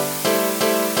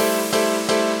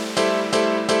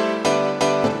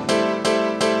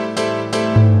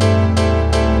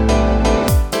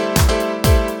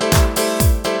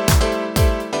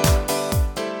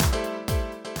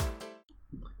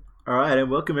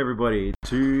Welcome everybody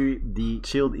to the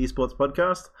Chilled Esports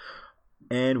podcast,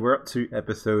 and we're up to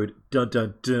episode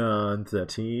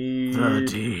 13.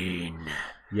 13.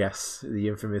 Yes, the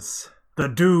infamous, The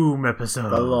Doom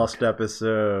episode. the lost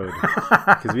episode,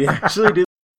 because we actually did.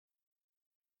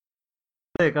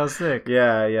 I was sick.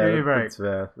 Yeah, Give me a break. that's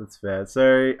fair. That's fair.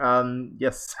 So,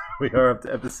 yes, we are up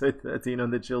to episode 13 on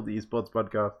the Chilled Esports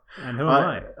podcast. And who am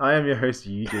I? I am your host,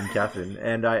 Eugene Catherine,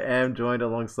 and I am joined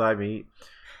alongside me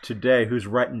today, who's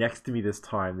right next to me this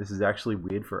time. This is actually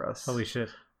weird for us. Holy shit.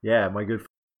 Yeah, my good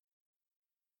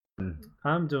friend.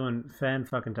 I'm doing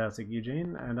fan-fucking-tastic,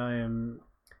 Eugene, and I am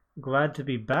glad to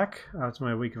be back after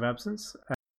my week of absence.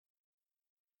 I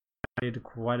did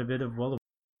quite a bit of World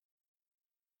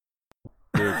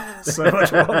of So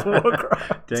much World of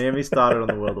Warcraft. Don't get me started on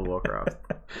the World of Warcraft.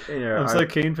 You know, I'm so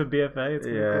keen for BFA. It's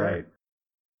been great.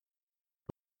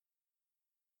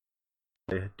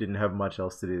 I didn't have much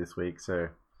else to do this week, so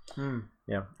Hmm.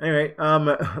 yeah. Anyway,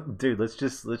 dude, let's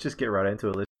just get right into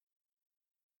it.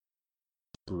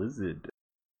 Blizzard,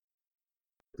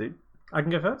 dude. I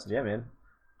can go first? Yeah, man.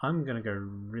 I'm going to go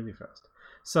really fast.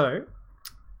 So,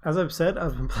 as I've said,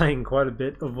 I've been playing quite a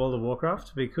bit of World of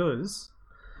Warcraft because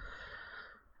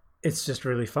it's just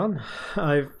really fun.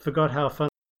 I forgot how fun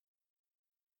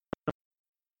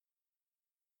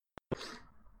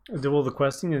do all the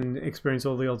questing and experience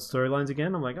all the old storylines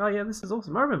again. I'm like, oh yeah, this is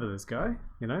awesome. I remember this guy,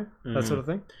 you know, that sort of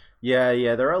thing.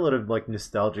 Yeah. There are a lot of like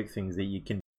nostalgic things that you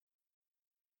can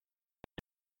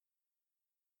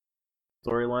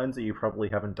storylines that you probably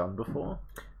haven't done before.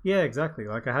 Yeah, exactly.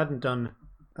 Like I hadn't done,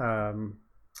 and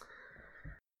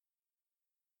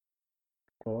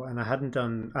I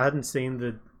hadn't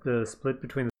seen the split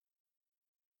between me.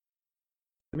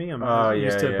 I'm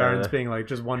used to Barons being like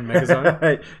just one mega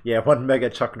zone. Yeah, one mega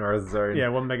Chuck Norris zone. Yeah,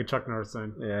 one mega Chuck Norris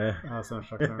zone. Yeah. Oh, so much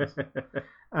Chuck Norris.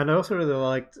 And I also really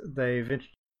liked they've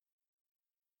introduced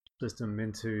system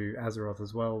into Azeroth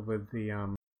as well with the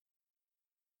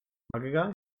Mugger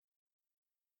guy.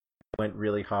 Went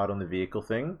really hard on the vehicle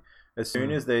thing. As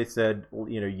soon as they said, well,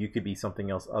 you know, you could be something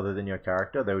else other than your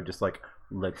character, they were just like,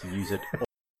 let's use it.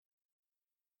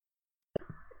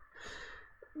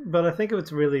 But I think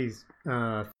it's really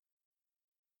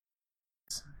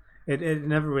it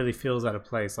never really feels out of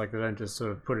place. Like they don't just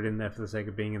sort of put it in there for the sake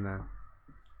of being in there,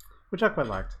 which I quite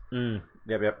liked.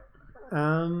 Yep.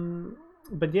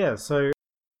 But yeah, so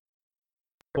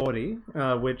 40,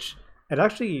 which it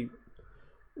actually,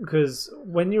 because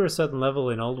when you're a certain level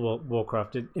in old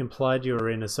Warcraft, it implied you were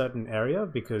in a certain area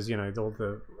because, you know, all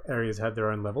the areas had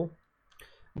their own level.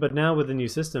 But now with the new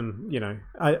system, you know,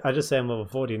 I just say I'm level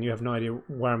 40 and you have no idea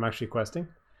where I'm actually questing.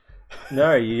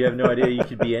 No, you have no idea. You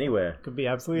could be anywhere. Could be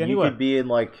absolutely anywhere. You could be in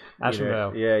like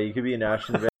Ashenvale. Yeah, you could be in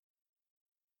Ashenvale.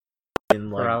 In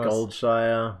like Paralis.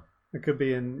 Goldshire. It could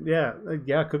be in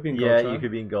it could be in Goldshire. Yeah, you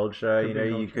could be in Goldshire. Could be in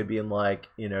you Goldshire. could be in like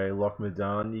Loch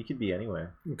Modan. You could be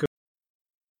anywhere. The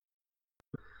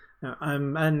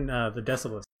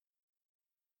Desolus.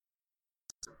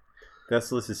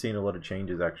 Desolus has seen a lot of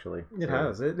changes actually. It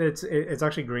has. It's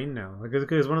actually green now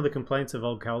because one of the complaints of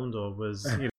old Kalimdor was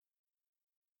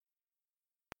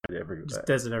just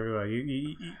desert everywhere.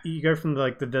 You go from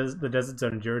like the desert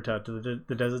zone in Durotar to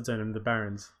the desert zone in the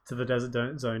Barrens to the desert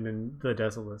zone in the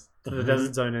Desolus to the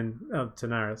desert zone in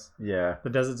Tanaris. Yeah. The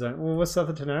desert zone. Well, what's south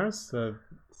of Tanaris?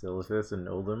 Silithus and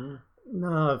Uldum.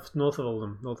 No, north of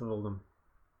Uldum.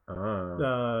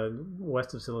 Oh.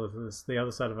 West of Silithus, the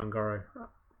other side of Ungoro.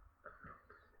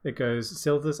 It goes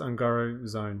Silithus, Ungoro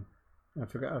zone. I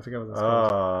forgot what that's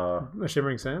called.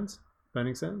 Shimmering Sands,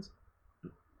 Burning Sands.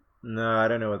 No, I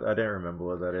don't know. I don't remember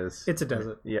what that is. It's a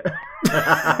desert. Yeah.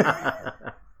 I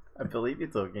believe you're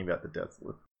talking about the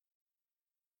Desolus.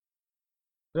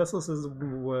 Desolus is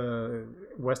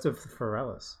west of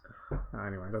Feralis.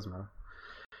 Anyway, it doesn't matter.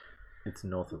 It's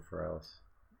north of Feralis.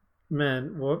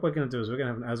 Man, what we're going to do is we're going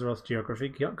to have an Azeroth geography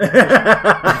competition.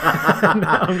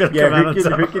 I'm going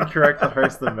to who can correct the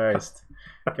host the most?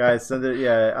 Guys, send it,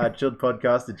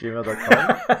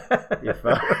 chilledpodcast@gmail.com.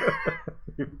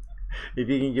 If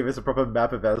you can give us a proper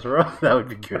map of Azeroth, that would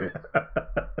be good.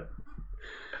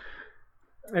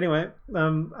 Anyway,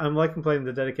 I'm liking playing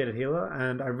the dedicated healer,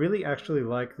 and I really actually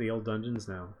like the old dungeons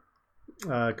now.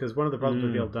 Because one of the problems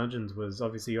with the old dungeons was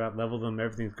obviously you out-level them,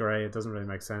 everything's grey, it doesn't really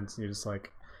make sense, and you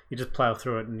just plow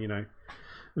through it, and you know,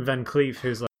 Van Cleef,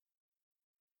 who's like,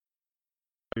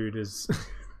 dude, is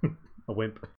a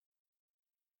wimp.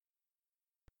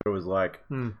 It was like,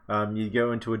 you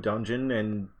go into a dungeon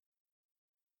and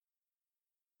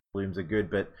blooms are good,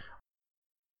 but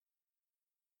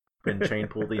and chain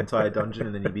pull the entire dungeon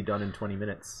and then you'd be done in 20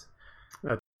 minutes.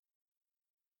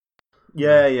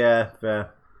 Yeah,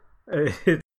 fair.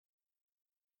 It's,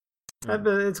 but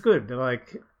it's good.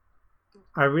 Like,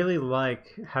 I really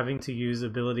like having to use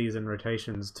abilities and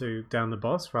rotations to down the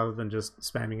boss rather than just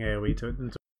spamming AoE to it.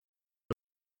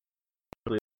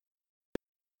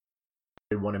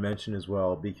 I want to mention as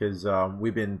well because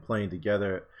we've been playing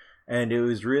together, and it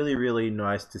was really really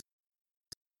nice to see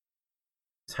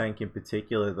tank in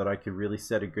particular that I could really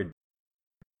set a good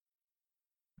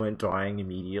weren't dying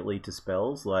immediately to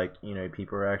spells. Like, you know,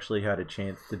 people actually had a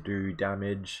chance to do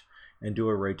damage and do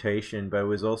a rotation, but it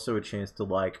was also a chance to,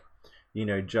 like, you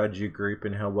know, judge your group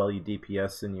and how well you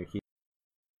DPS and your hit.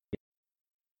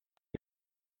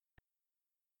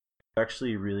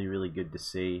 Actually really really good to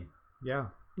see. Yeah,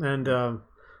 and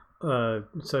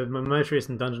so my most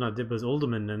recent dungeon I did was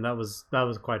Alderman, and that was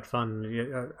quite fun.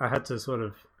 Yeah, I had to sort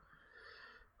of,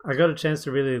 I got a chance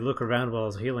to really look around while I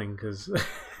was healing because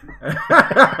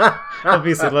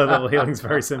obviously low level healing is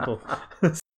very simple.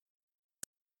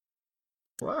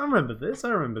 Well, I remember this.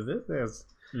 Yes.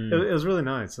 It was really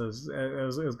nice. It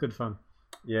was good fun.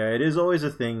 Yeah, it is always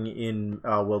a thing in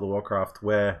World of Warcraft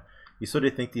where you sort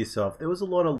of think to yourself, there was a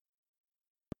lot of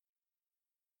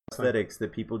aesthetics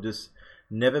that people just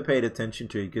never paid attention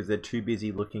to because they're too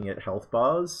busy looking at health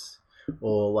bars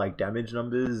or like damage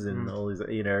numbers and all these,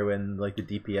 you know, and like the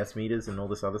DPS meters and all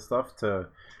this other stuff to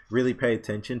really pay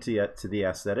attention to the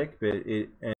aesthetic. But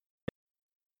and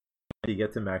you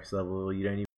get to max level, you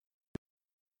don't even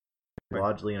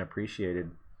largely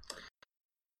unappreciated.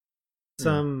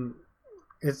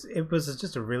 It was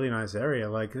just a really nice area,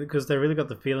 like, because they really got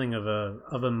the feeling of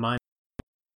a mine.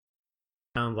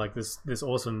 Found like this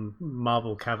awesome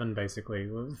marble cavern, basically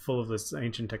full of this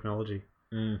ancient technology.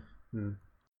 I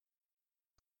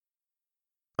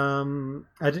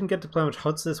didn't get to play much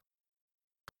HOTS this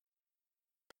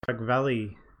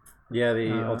Valley. Yeah, the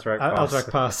Alterac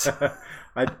Pass.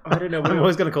 I don't know. I'm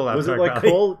always going to call that. Was it like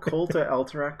Call to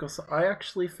Alterac or something? I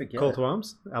actually forget. Call to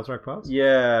Arms? Alterac Pass?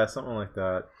 Yeah, something like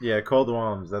that. Yeah, Call to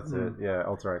Arms. That's it. Yeah,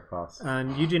 Alterac Pass.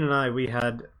 And Eugene and I, we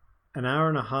had an hour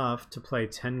and a half to play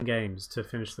 10 games to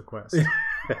finish the quest.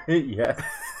 Yeah.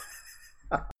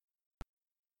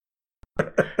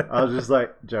 I was just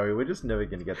like, Joey, we're just never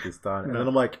going to get this done. And then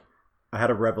I'm like, I had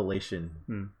a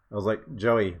revelation. I was like,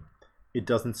 Joey, it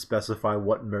doesn't specify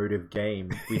what mode of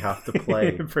game we have to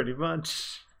play. Pretty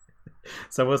much.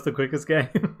 So what's the quickest game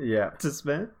to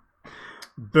spare?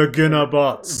 Beginner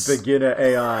bots. Beginner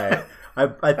AI.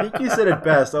 I think you said it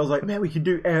best. I was like, man, we can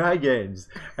do AI games.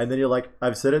 And then you're like,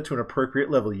 I've set it to an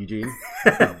appropriate level, Eugene.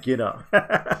 Beginner.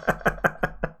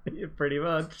 Yeah, pretty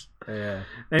much. Yeah.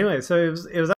 Anyway, so it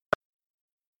was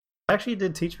actually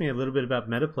did teach me a little bit about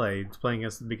metaplay playing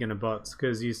as the beginner bots,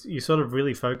 because you sort of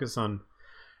really focus on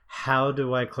how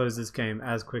do I close this game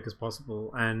as quick as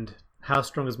possible, and how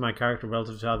strong is my character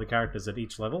relative to other characters at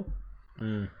each level.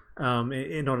 In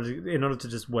order to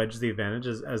just wedge the advantage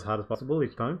as hard as possible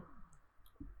each time.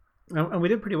 And we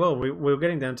did pretty well. We were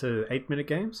getting down to 8-minute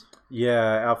games.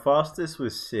 Yeah, our fastest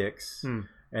was 6,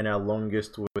 and our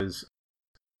longest was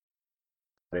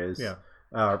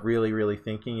really, really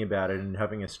thinking about it and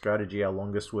having a strategy. Our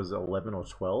longest was 11 or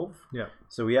 12. Yeah.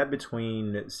 So we had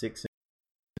between 6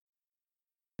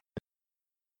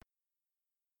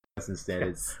 and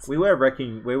standards. Yes. We were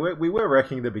wrecking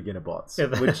the beginner bots,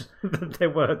 which they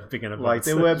were beginner bots. Like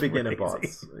they were beginner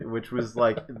bots, which was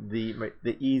like the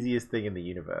easiest thing in the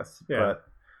universe. Yeah.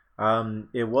 But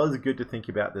it was good to think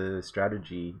about the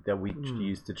strategy that we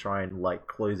used to try and like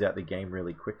close out the game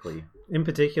really quickly. In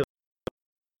particular,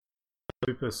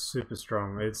 super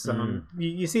strong. It's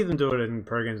you see them do it in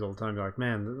pro games all the time. You're like,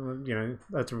 man, you know,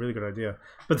 that's a really good idea.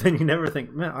 But then you never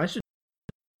think, man, I should.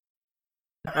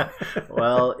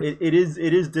 Well, it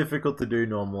is difficult to do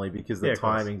normally because the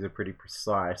timings are pretty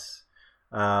precise.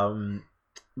 I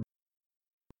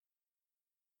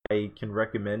can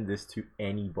recommend this to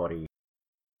anybody.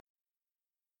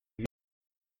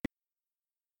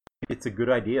 It's a good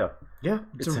idea. Yeah,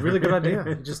 it's a really good idea.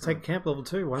 You just take camp level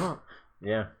 2. Why not?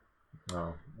 Yeah.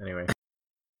 Well, anyway.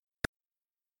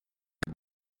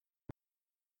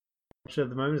 At the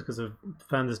moment is because I've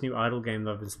found this new idle game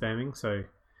that I've been spamming, so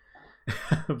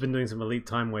I've been doing some elite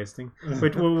time wasting,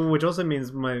 which also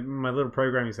means my little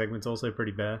programming segment's also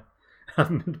pretty bare. I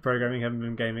haven't been programming, haven't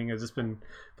been gaming. I've just been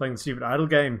playing the stupid idle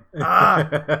game.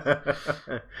 I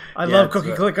love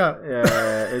Cookie Clicker.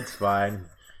 Yeah, it's fine.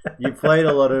 You played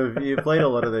a lot of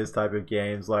those type of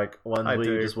games, like ones where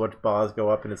you just watch bars go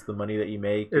up and it's the money that you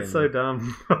make. It's so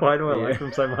dumb. Why do I like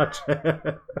them so much?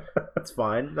 It's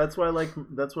fine. That's why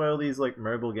all these like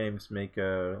mobile games make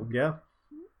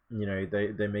you know,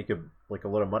 they make a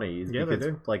lot of money. Yeah, because,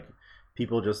 they do. Like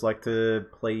people just like to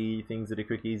play things that are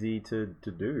quick, easy to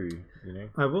do. You know.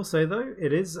 I will say though,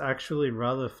 it is actually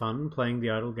rather fun playing the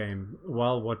idle game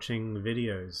while watching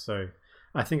videos. So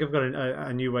I think I've got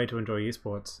a new way to enjoy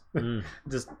esports.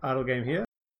 Just idle game here.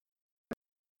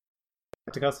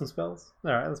 To custom spells.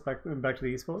 All right, let's back to the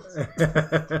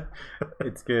esports.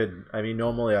 It's good. I mean,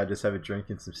 normally I just have a drink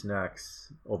and some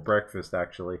snacks or breakfast,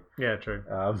 actually. Yeah, true.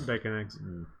 Bacon, eggs.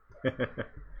 Mm.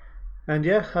 And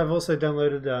yeah, I've also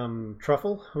downloaded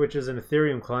Truffle, which is an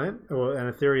Ethereum client, or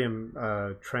an Ethereum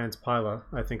transpiler,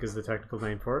 I think is the technical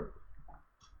name for it.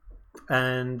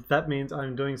 And that means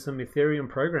I'm doing some Ethereum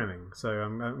programming. So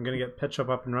I'm going to get Pet Shop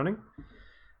up and running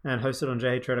and host it on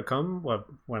jhtrader.com. Well,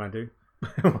 when I do.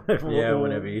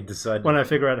 Whenever you decide. When I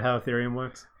figure out how Ethereum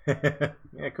works.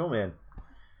 Yeah, cool, man.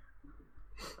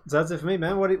 So that's it for me,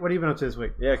 man. What have you been up to this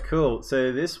week? Yeah, cool.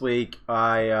 So this week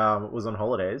I was on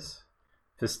holidays,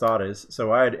 for starters.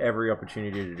 So I had every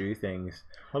opportunity to do things.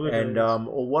 Holidays. And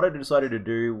what I decided to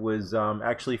do was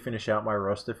actually finish out my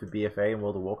roster for BFA in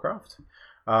World of Warcraft.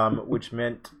 Which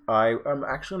meant I'm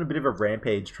actually on a bit of a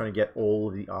rampage trying to get all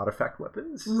of the artifact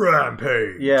weapons.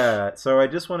 Rampage! Yeah, so I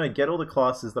just want to get all the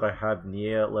classes that I have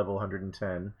near level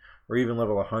 110, or even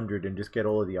level 100, and just get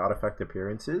all of the artifact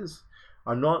appearances.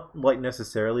 I'm not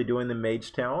necessarily doing the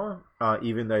Mage Tower,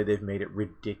 even though they've made it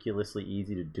ridiculously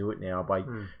easy to do it now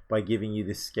by giving you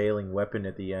this scaling weapon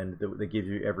at the end that gives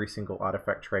you every single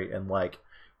artifact trait and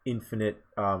infinite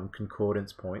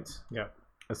concordance points. Yeah,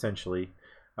 essentially.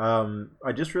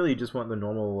 I just want the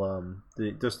normal,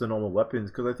 the normal weapons,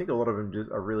 because I think a lot of them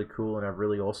just are really cool and have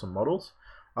really awesome models.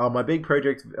 My big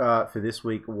project for this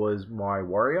week was my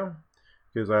warrior,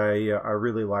 because I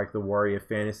really like the warrior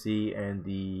fantasy and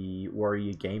the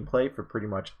warrior gameplay for pretty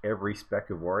much every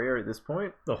spec of warrior at this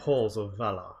point. The Halls of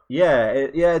Valor. Yeah,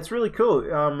 it's really cool.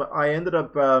 I ended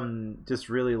up just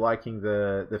really liking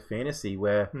the fantasy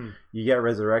where you get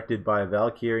resurrected by a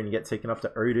Valkyrie and you get taken up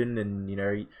to Odin, and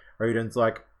Odin's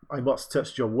like, I must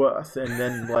test your worth, and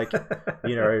then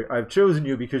I've chosen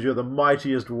you because you're the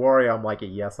mightiest warrior. I'm like,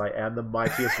 yes, I am the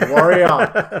mightiest warrior,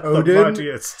 Odin. The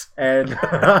mightiest.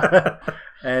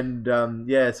 And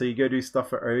so you go do stuff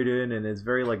for Odin, and it's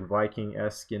very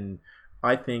Viking-esque, and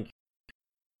I think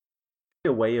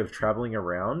a way of traveling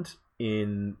around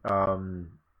in the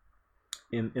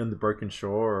Broken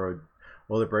Shore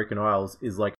or the Broken Isles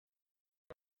is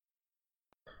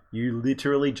you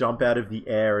literally jump out of the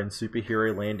air and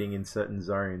superhero landing in certain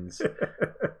zones.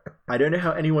 I don't know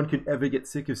how anyone could ever get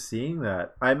sick of seeing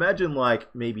that. I imagine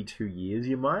maybe 2 years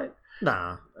you might.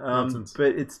 Nah, nonsense.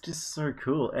 But it's just so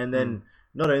cool. And then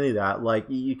not only that,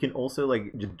 you can also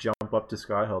just jump up to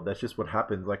Skyhold. That's just what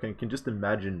happens. I can just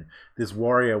imagine this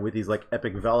warrior with his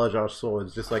epic Valajar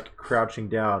swords just crouching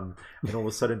down and all of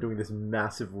a sudden doing this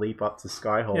massive leap up to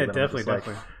Skyhold. Yeah, and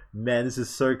definitely. Man, this is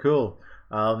so cool.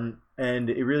 And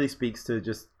it really speaks to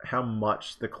just how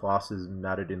much the classes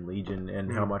mattered in Legion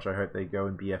and how much I hope they go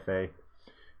in BFA.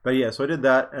 But yeah, so I did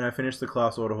that, and I finished the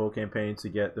class order hall campaign to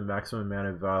get the maximum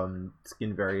amount of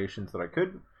skin variations that I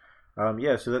could.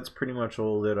 So that's pretty much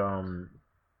all that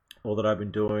I've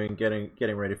been doing,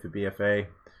 getting ready for BFA,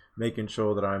 making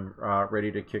sure that I'm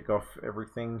ready to kick off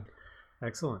everything.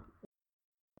 Excellent.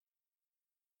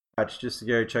 Just to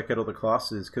go check out all the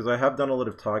classes, because I have done a lot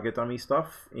of target dummy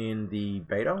stuff in the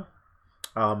beta,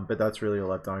 but that's really all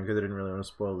I've done because I didn't really want to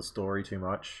spoil the story too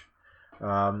much.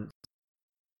 Some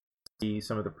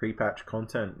of the pre-patch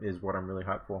content is what I'm really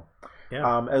hyped for.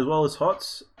 Yeah. As well as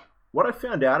HOTS. What I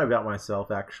found out about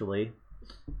myself, actually,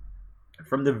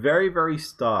 from the very, very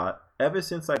start, ever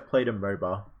since I played a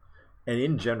MOBA, and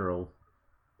in general,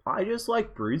 I just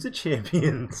like Bruiser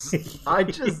champions. I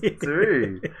just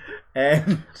do.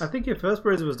 And I think your first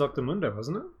Bruiser was Dr. Mundo,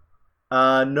 wasn't it?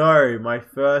 No, my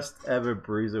first ever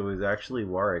Bruiser was actually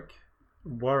Warwick.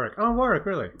 Warwick. Oh, Warwick,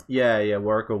 really? Yeah,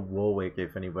 Warwick or Warwick,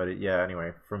 if anybody. Yeah,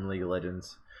 anyway, from League of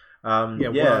Legends.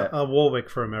 Warwick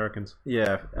for Americans.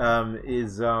 Yeah,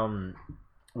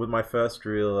 with my first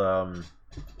real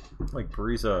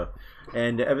Bruiser,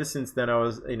 and ever since then I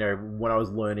was, when I was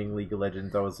learning League of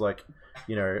Legends, I was like,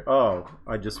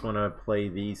 I just want to play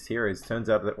these heroes.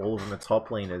 Turns out that all of them are top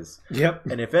laners. Yep.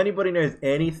 And if anybody knows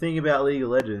anything about League of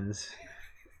Legends,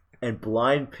 and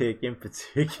Blind Pick in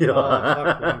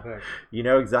particular, you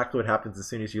know exactly what happens as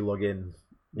soon as you log in.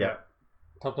 Yeah.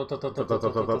 And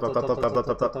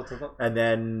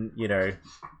then,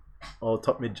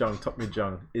 top mid jung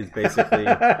is basically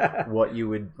what you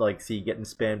would see getting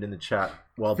spammed in the chat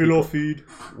while people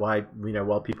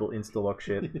insta lock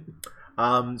shit.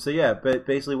 But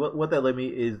basically what that led me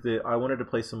is that I wanted to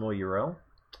play some more URL.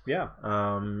 Yeah.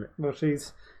 Um, Well,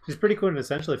 she's pretty cool, and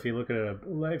essentially, if you look at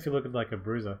like a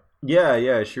bruiser.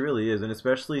 yeah, she really is, and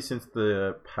especially since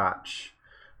the patch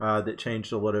that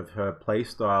changed a lot of her play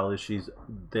style, is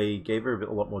they gave her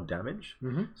a lot more damage,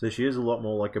 so she is a lot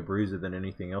more like a bruiser than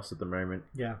anything else at the moment.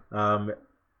 Yeah.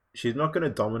 She's not going to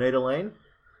dominate a lane,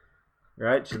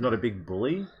 right? She's not a big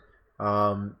bully,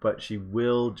 but she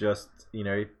will just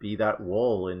be that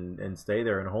wall and stay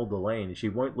there and hold the lane. She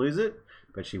won't lose it,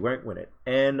 but she won't win it.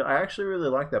 And I actually really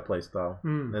like that playstyle.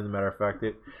 As a matter of fact,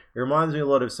 it reminds me a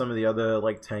lot of some of the other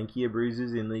like tankier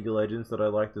bruisers in League of Legends that I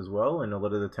liked as well, and a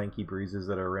lot of the tanky bruisers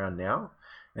that are around now.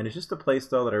 And it's just a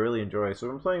playstyle that I really enjoy. So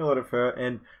I'm playing a lot of her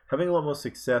and having a lot more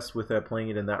success with her playing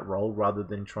it in that role rather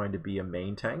than trying to be a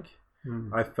main tank.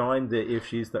 I find that if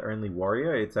she's the only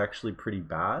warrior, it's actually pretty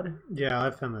bad. Yeah,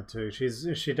 I found that too.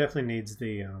 She definitely needs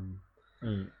the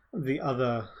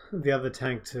other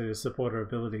tank to support her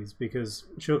abilities, because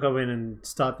she'll go in and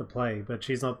start the play, but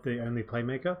she's not the only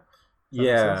playmaker.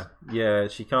 Yeah,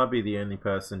 she can't be the only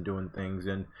person doing things,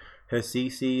 and her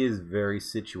CC is very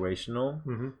situational.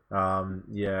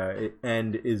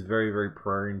 And is very, very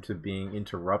prone to being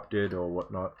interrupted or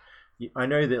whatnot. I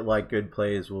know that like good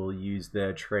players will use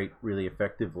their trait really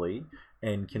effectively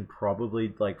and can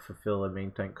probably like fulfill a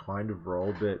main tank kind of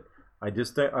role, but I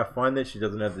find that she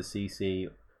doesn't have the CC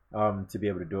to be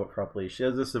able to do it properly. She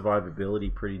has the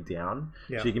survivability pretty down.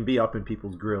 Yeah. She can be up in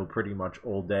people's grill pretty much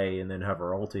all day and then have her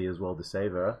ulti as well to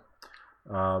save her.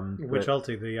 Which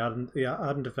ulti? The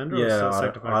Ardent Defender? Yeah, or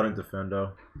Sanctified Ardent Ground?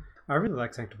 Defender. I really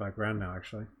like Sanctified Ground now,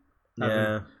 actually.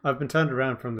 Yeah. I've been turned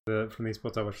around from the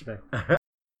esports I watched today.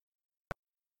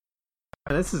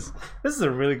 And this is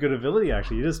a really good ability,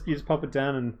 actually. You just pop it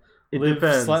down and live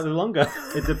slightly longer.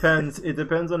 It depends. It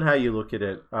depends on how you look at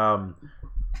it.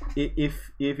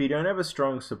 If you don't have a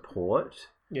strong support,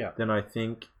 then I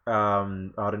think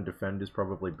Ardent Defend is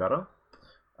probably better.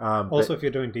 Also, if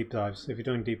you're doing deep dives, if you're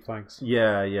doing deep flanks.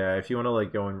 Yeah. If you want to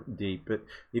like go in deep, but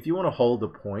if you want to hold the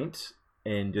point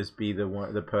and just be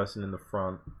the person in the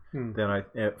front, then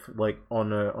like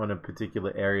on a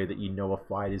particular area that you know a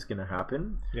fight is going to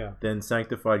happen. Yeah. Then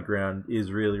Sanctified Ground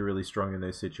is really, really strong in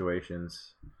those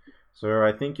situations. So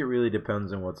I think it really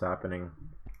depends on what's happening.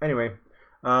 Anyway,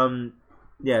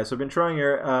 yeah. So I've been trying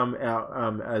her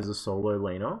out as a solo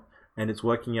laner, and it's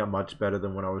working out much better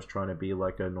than when I was trying to be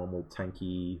like a normal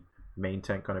tanky main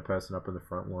tank kind of person up in the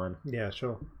front line. Yeah,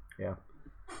 sure. Yeah.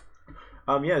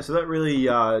 So that really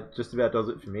just about does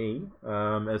it for me.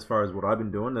 As far as what I've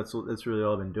been doing, that's really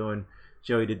all I've been doing.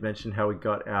 Joey did mention how we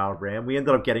got our RAM. We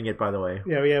ended up getting it, by the way.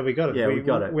 Yeah, we got it. Yeah, we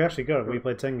got it. We actually got it. We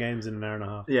played 10 games in an hour and a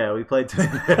half. Yeah, we played 10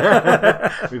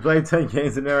 we played 10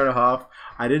 games in an hour and a half.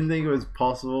 I didn't think it was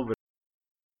possible, but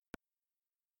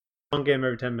one game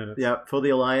every 10 minutes. Yeah, for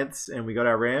the Alliance, and we got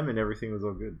our RAM, and everything was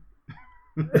all good.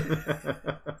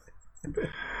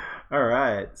 All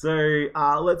right, so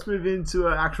let's move into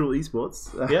actual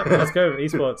esports. Yeah, let's go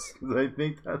esports. I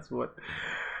think that's what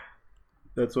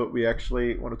we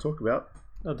actually want to talk about.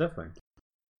 Oh, definitely.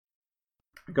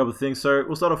 A couple of things. So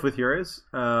we'll start off with Heroes.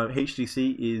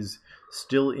 HGC is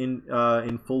still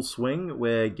in full swing.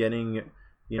 We're getting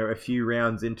a few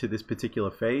rounds into this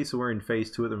particular phase. So we're in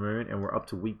phase 2 at the moment, and we're up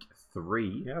to week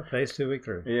 3. Yeah, phase 2, week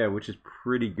 3. Yeah, which is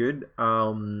pretty good.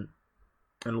 And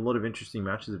a lot of interesting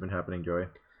matches have been happening, Joey.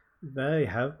 They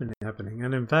have been happening,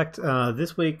 and in fact,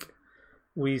 this week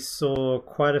we saw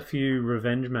quite a few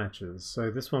revenge matches. So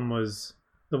this one was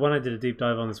the one I did a deep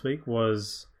dive on this week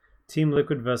was Team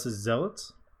Liquid versus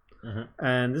Zealots,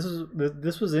 and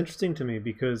this was interesting to me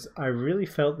because I really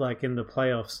felt like in the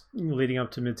playoffs leading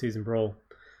up to mid-season brawl,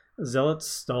 Zealots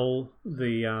stole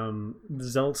the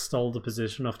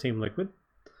position off Team Liquid.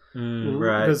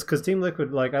 Right. Because Team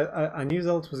Liquid, like I knew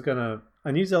Zealots was gonna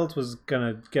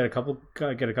get a couple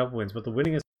wins, but the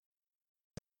winning is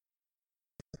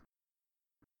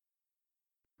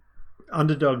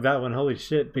underdog that one. Holy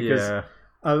shit! Because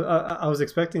I was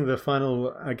expecting the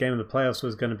final game of the playoffs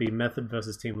was going to be Method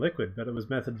versus Team Liquid, but it was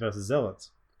Method versus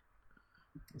Zealots.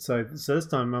 So this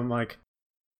time I'm like,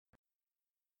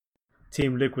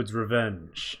 Team Liquid's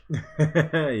revenge.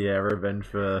 Yeah, revenge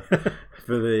for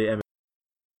the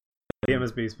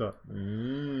MSB spot.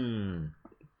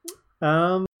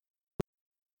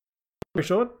 Very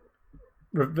short.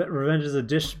 Revenge is a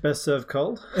dish best served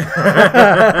cold.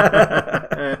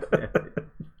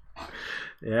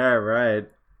 Yeah, right.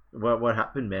 What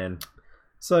happened, man?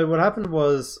 So what happened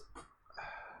was,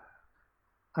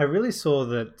 I really saw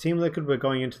that Team Liquid were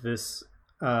going into this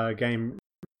game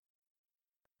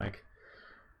like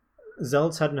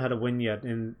Zealots hadn't had a win yet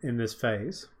in this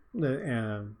phase.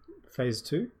 phase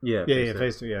 2? Yeah, Yeah,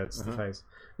 phase 2. Yeah, it's the phase.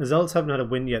 The Zealots haven't had a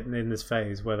win yet in this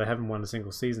phase where they haven't won a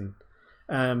single season.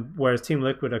 Whereas Team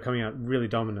Liquid are coming out really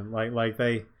dominant. Like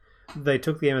they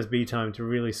took the MSB time to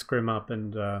really scrim up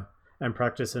and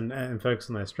practice and focus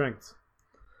on their strengths.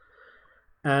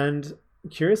 And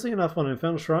curiously enough, on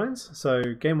Infernal Shrines,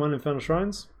 so Game 1 Infernal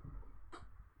Shrines,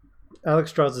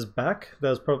 Alexstrasza's back. That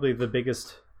was probably the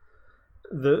biggest,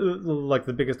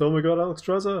 the biggest, oh my god,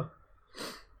 Alexstrasza.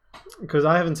 Because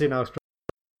I haven't seen Alexstrasza.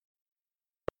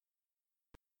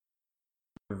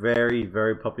 Very,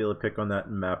 very popular pick on that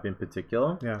map in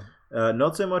particular. Yeah.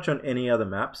 Not so much on any other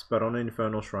maps, but on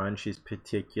Infernal Shrine, she's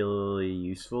particularly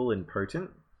useful and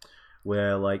potent.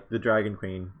 Where like the Dragon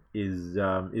Queen is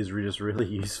just really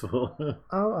useful.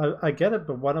 Oh, I get it,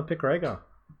 but why not pick Rhaegar?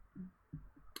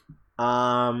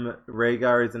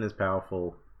 Rhaegar isn't as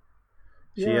powerful.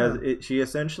 She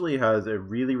essentially has a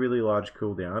really, really large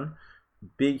cooldown,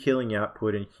 big healing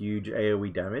output, and huge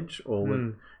AoE damage.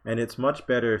 And it's much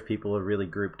better if people are really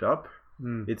grouped up.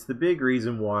 It's the big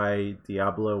reason why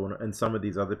Diablo and some of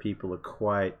these other people are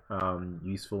quite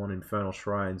useful on Infernal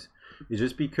Shrines, is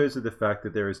just because of the fact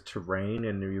that there is terrain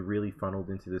and you're really funneled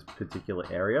into this particular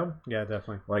area. Yeah,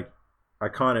 definitely. Like, I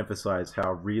can't emphasize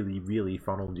how really, really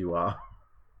funneled you are.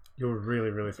 You're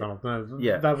really, really funneled. No,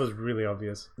 yeah, that was really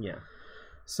obvious. Yeah.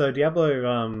 So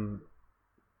Diablo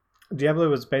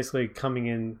was basically coming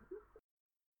in.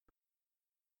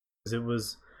 It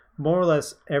was more or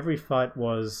less every fight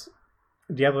was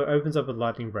Diablo opens up with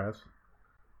Lightning Breath,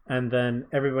 and then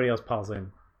everybody else piles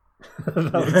in.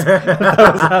 that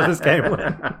was how this game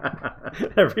went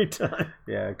every time.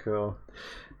 Yeah, cool.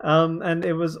 And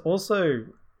it was also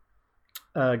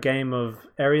a game of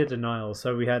area denial.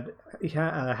 So we had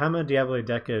Hammer, Diablo,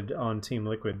 Deckard on Team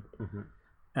Liquid,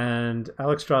 and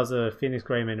Alexstrasza, Phoenix,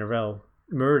 Greymane, Irel,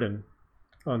 Muradin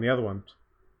on the other one,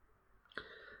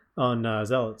 on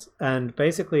Zealots. And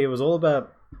basically it was all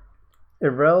about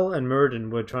Irel and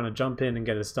Muradin were trying to jump in and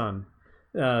get a stun,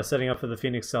 setting up for the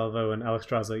Phoenix Salvo, and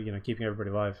Alexstrasza, keeping everybody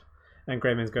alive, and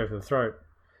Greymane's go for the throat.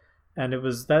 And it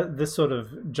was this sort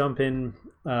of jump in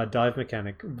dive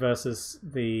mechanic versus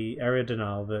the area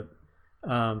denial that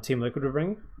Team Liquid were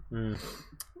bringing. And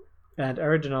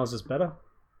area denial is just better.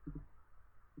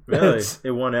 Really?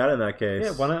 It won out in that case?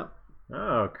 Yeah, it won out.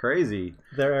 Oh, crazy.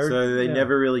 So they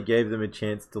never really gave them a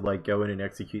chance to like go in and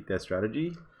execute their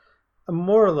strategy?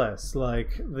 More or less.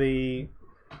 Like, the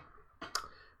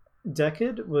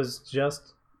Deckard was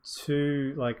just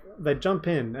too, like, they'd jump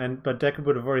in, but Deckard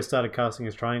would have already started casting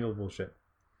his triangle bullshit.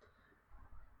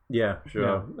 Yeah,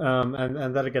 sure. Yeah.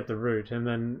 And that'd get the root, and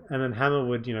then Hammer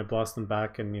would, blast them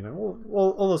back, and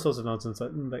all the sorts of nonsense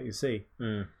that you see.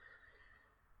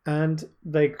 And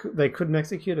they couldn't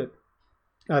execute it.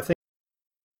 I think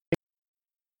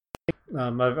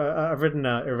I've written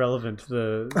irrelevant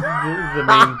the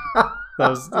meme. That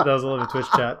was a lot of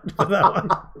Twitch chat for that one.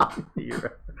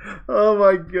 Oh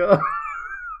my god.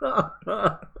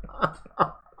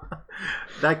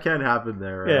 That can happen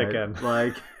there, right? Yeah, it can.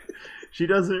 Like, she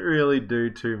doesn't really do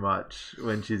too much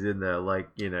when she's in there. Like,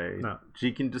 No.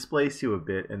 She can displace you a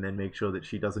bit and then make sure that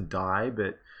she doesn't die,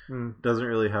 but doesn't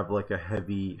really have like a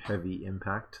heavy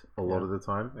impact a lot of the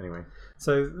time. Anyway,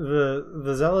 so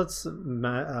the Zealots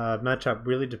matchup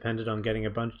really depended on getting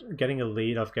a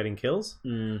lead off getting kills.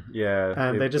 Yeah,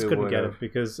 and they just couldn't get it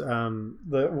because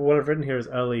what I've written here is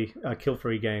early kill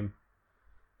free game.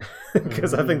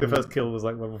 Because I think the first kill was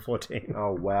like level 14.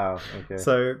 Oh wow! Okay.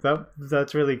 So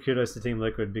that's really kudos to Team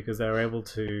Liquid, because they were able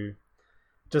to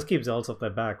just keep Zealots off their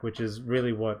back, which is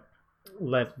really what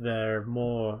let their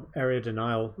more area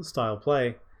denial style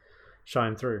play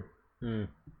shine through.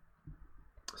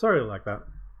 Sorry, like that.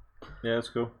 Yeah, that's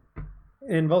cool.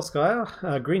 In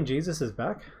Volskaya, Green Jesus is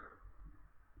back.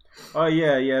 Oh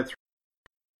yeah, it's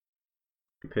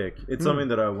pick. It's something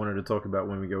that I wanted to talk about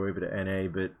when we go over to NA,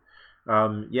 but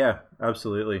yeah,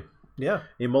 absolutely. Yeah,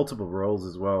 in multiple roles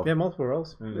as well. Yeah, multiple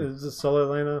roles. It's a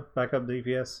solo laner, backup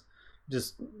DPS,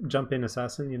 just jump in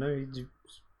assassin.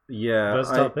 Yeah,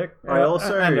 versatile pick. I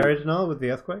also and area denial with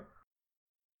the earthquake.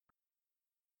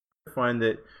 Find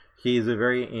that he is a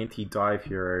very anti-dive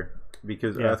hero,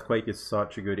 because earthquake is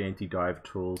such a good anti-dive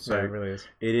tool. So it really is.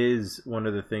 It is one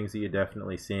of the things that you're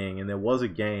definitely seeing. And there was a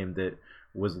game that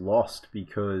was lost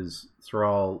because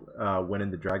Thrall went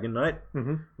in the Dragon Knight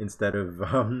instead of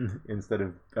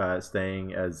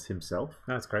staying as himself.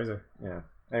 That's crazy. Yeah.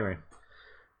 Anyway.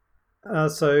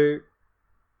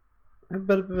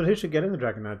 But who should get in the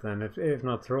Dragon Knight then, if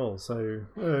not Thrall? So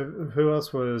who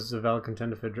else was a valid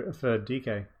contender for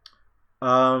DK?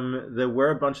 There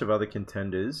were a bunch of other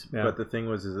contenders, Yeah. but the thing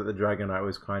was is that the Dragon Knight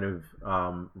was kind of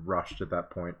rushed at that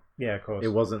point. Yeah, of course. It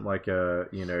wasn't like a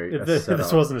This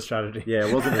setup. wasn't a strategy. Yeah,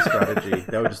 it wasn't a strategy.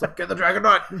 They were just like, get the Dragon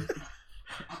Knight.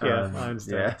 Yeah, I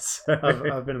understand. Yeah, so-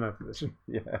 I've been in that position.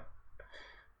 yeah.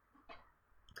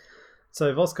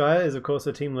 So Volskaya is of course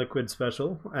a Team Liquid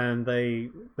special, and they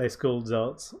schooled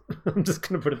Zealots. I'm just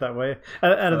gonna put it that way.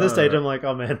 And at this stage, I'm like,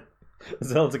 oh man,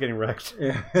 Zealots are getting wrecked.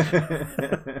 Yeah.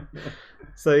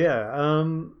 So yeah,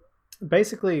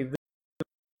 basically, the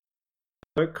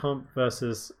Evoke comp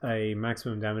versus a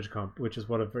maximum damage comp, which is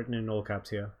what I've written in all caps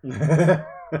here.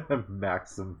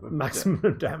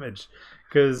 Maximum damage,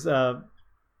 because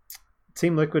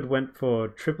Team Liquid went for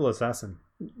triple assassin,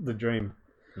 the dream.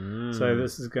 So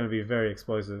this is going to be very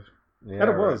explosive. Yeah, And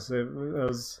it right. was. It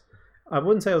was. I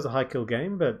wouldn't say it was a high kill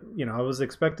game, but I was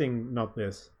expecting not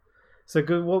this. So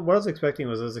good. What I was expecting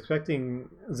was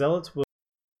Zealots will.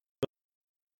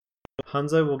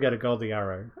 Hanzo will get a Goldie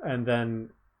Arrow, and then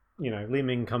Li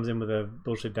Ming comes in with a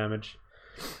bullshit damage.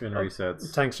 And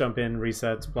resets. Tanks jump in,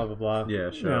 resets, blah blah blah. Yeah,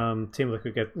 sure. Team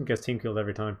Liquid gets team killed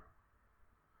every time.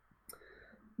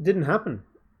 Didn't happen.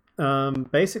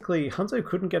 Basically, Hanzo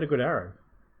couldn't get a good arrow.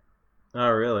 Oh,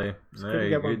 really? Just No, couldn't you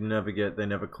get one. could never get. They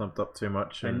never clumped up too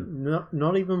much. And And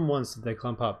not even once did they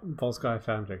clump up. Volskaya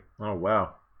Foundry. oh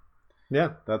wow,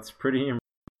 Yeah. that's pretty.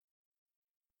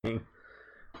 And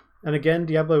again,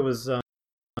 Diablo was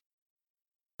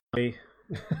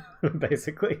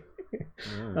basically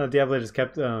Diablo just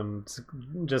kept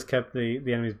the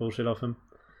enemy's bullshit off him.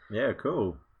 Yeah,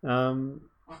 cool. And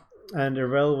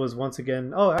Irel was once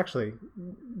again. Oh, actually,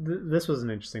 this was an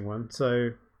interesting one.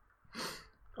 So,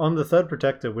 on the third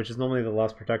protector, which is normally the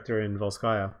last protector in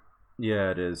Volskaya,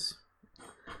 Yeah, it is.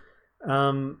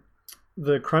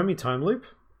 the Chromie time loop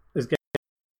is getting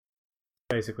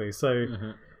basically. So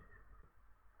Mhm.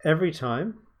 every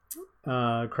time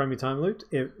Chromie time looped,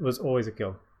 it was always a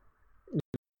kill.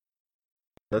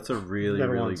 That's a really,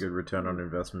 Never really once. good return on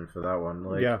investment for that one.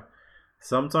 Like, Yeah.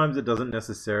 sometimes it doesn't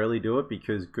necessarily do it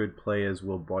because good players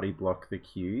will body block the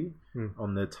Q Hmm.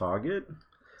 on the target.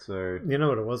 So You know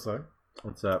what it was though?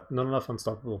 what's that? Not enough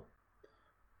unstoppable.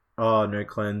 Oh, no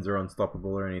cleanse or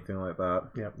unstoppable or anything like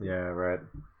that. Yep. Yeah, right.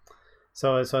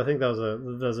 So I think that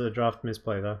was a draft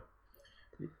misplay there.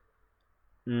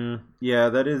 Yeah,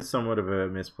 that is somewhat of a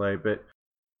misplay, but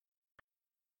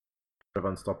of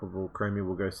unstoppable, Chromie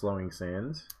will go slowing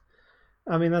sands.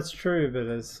 I mean that's true, but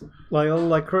it's like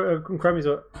Chromie's.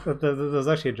 There's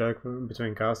actually a joke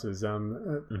between casters. The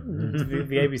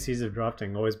ABCs of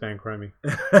drafting always ban Chromie.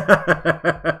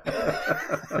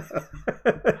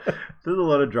 There's a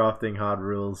lot of drafting hard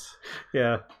rules.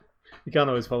 Yeah, you can't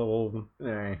always follow all of them.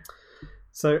 No.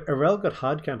 So Irel got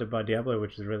hard counted by Diablo,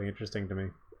 which is really interesting to me.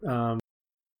 The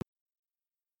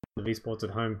V Sports at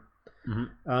home.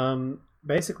 Mhm.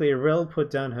 Basically, Irel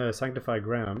put down her Sanctified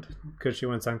Ground because she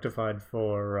went Sanctified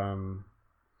for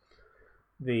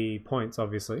the points,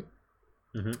 obviously.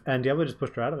 Mhm. And Diablo just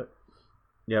pushed her out of it.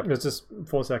 Yep. It was just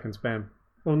 4 seconds, bam.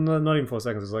 Well, no, not even 4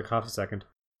 seconds, it was like half a second.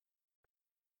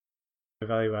 The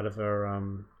value out of her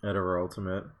At her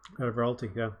ultimate.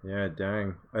 ulti, yeah. Yeah,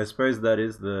 dang. I suppose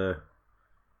that's the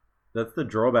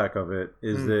drawback of it,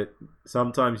 is that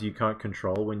sometimes you can't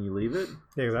control when you leave it.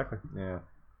 Yeah, exactly. Yeah.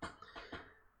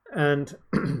 And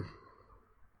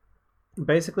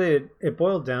basically, it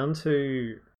boiled down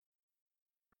to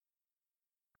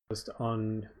just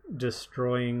on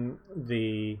destroying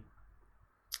the.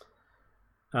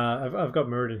 I've got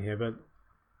Muradin here, but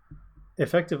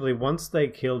effectively, once they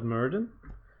killed Muradin,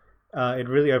 it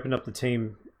really opened up the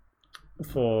team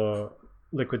for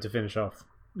Liquid to finish off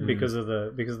because of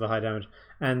the high damage,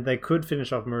 and they could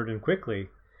finish off Muradin quickly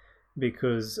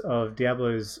because of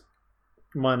Diablo's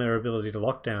minor ability to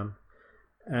lock down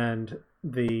and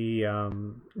the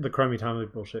Chromie time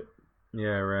loop bullshit.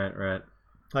 Yeah, right.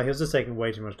 Like, he was just taking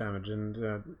way too much damage,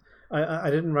 and I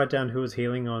didn't write down who was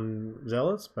healing on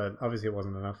Zealots, but obviously it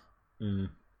wasn't enough.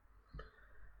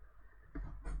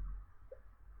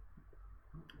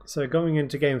 So going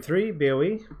into game 3,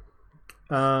 BOE,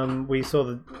 we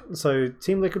saw so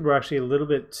Team Liquid were actually a little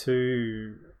bit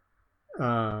too they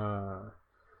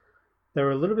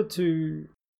were a little bit too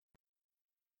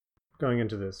going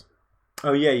into this.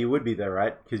 Oh yeah, you would be there,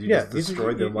 right? Because you just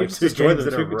destroyed them like just two destroyed games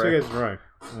them in a two row. games in a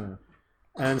row.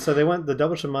 And so they went the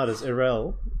double Shamadas,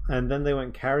 Irel, and then they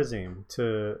went Karazim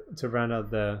to round out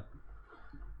their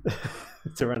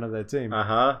to round out their team.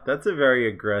 That's a very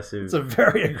aggressive. It's a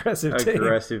very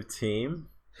aggressive team.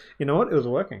 You know what? It was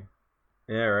working.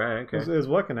 Yeah, right. Okay. It was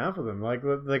working out for them. Like,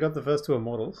 they got the first two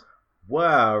Immortals.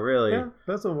 Wow, really? Yeah,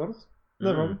 first two Immortals.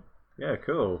 No problem. Yeah,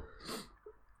 cool.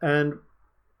 And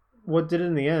what did it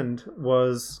in the end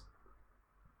was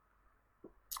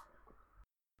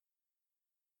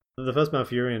the first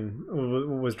Malfurion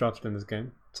was drafted in this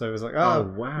game. So it was like,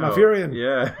 oh wow, Malfurion.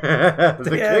 Yeah.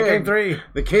 Game 3.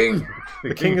 The king.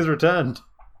 The king has returned.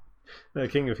 The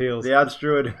king of heals. The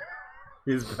Archdruid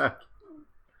is back.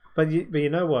 But you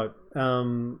know what?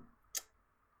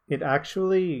 It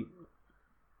actually...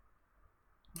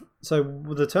 So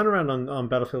the turnaround on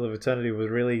Battlefield of Eternity was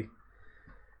really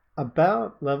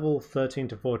about level 13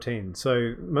 to 14.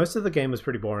 So most of the game was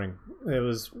pretty boring. It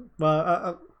was...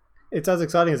 it's as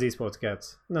exciting as esports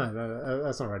gets. No,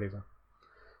 that's not right either.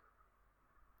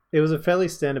 It was a fairly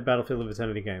standard Battlefield of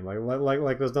Eternity game. Like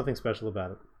there was nothing special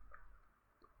about it.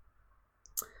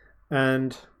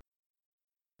 And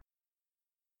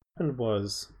what happened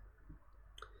was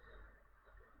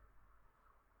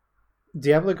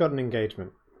Diablo got an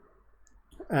engagement,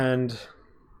 and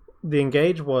the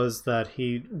engage was that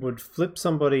he would flip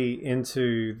somebody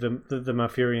into the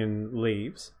Malfurion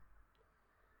leaves,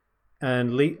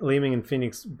 and Leeming and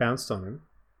Phoenix bounced on him,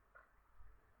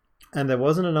 and there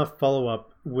wasn't enough follow-up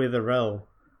with Arel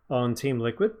on Team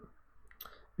Liquid,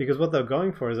 because what they're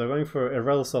going for is they're going for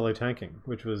Arel solo tanking,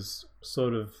 which was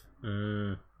sort of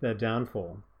their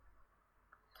downfall.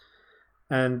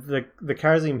 And the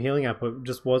Kharazim healing output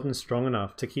just wasn't strong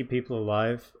enough to keep people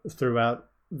alive throughout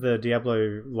the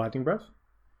Diablo Lightning Breath.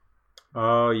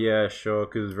 Oh, yeah, sure,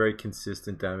 because it was very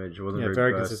consistent damage. It wasn't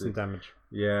very consistent damage.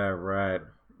 Yeah, right.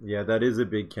 Yeah, that is a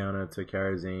big counter to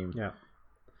Kharazim. Yeah.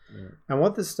 And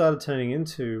what this started turning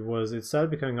into was it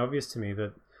started becoming obvious to me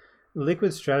that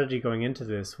Liquid's strategy going into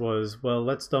this was, well,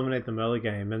 let's dominate the early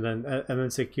game and then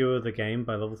secure the game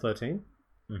by level 13.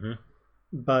 Mm-hmm.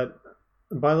 But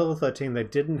by level 13, they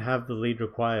didn't have the lead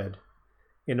required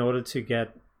in order to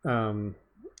get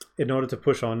in order to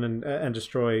push on and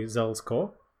destroy Zell's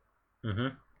core.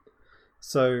 Mm-hmm.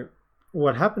 So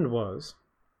what happened was,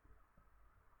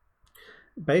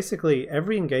 basically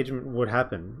every engagement would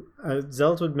happen.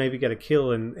 Zeld would maybe get a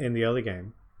kill in the early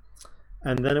game,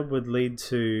 and then it would lead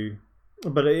to,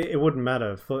 but it wouldn't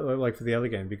matter for the early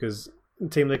game, because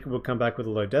Team Liquid would come back with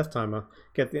a low death timer,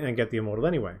 get the immortal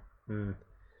anyway.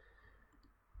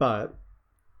 But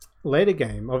later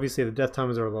game, obviously the death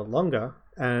timers are a lot longer,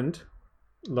 and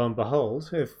lo and behold,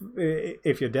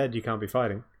 if you're dead, you can't be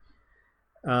fighting.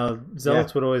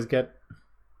 Zealots would always get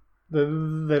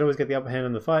they'd always get the upper hand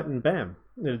in the fight, and bam,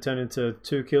 it'd turn into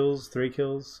 2 kills, 3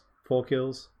 kills, 4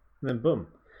 kills, and then boom.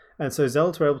 And so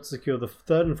Zealots were able to secure the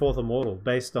 3rd and 4th immortal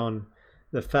based on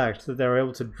the fact that they were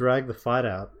able to drag the fight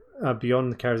out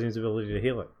beyond the Kharazim's ability to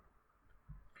heal it.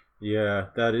 Yeah,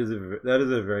 that is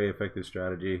a very effective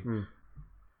strategy.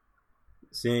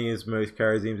 Seeing as most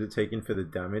Kharazims are taken for the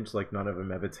damage, like none of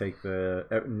them ever take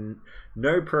the...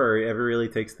 no pro ever really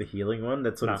takes the healing one.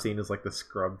 That's sort of seen as like the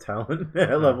scrub talent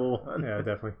at level 1. Yeah,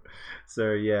 definitely.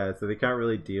 So yeah, so they can't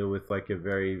really deal with like a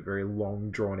very, very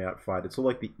long drawn out fight. It's all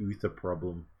like the Uther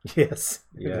problem. Yes,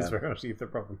 it is very much the Uther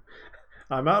problem.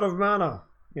 I'm out of mana.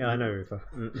 Yeah, I know Uther.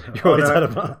 You're always out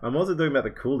of mana. I'm also talking about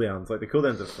the cooldowns. Like the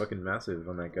cooldowns are fucking massive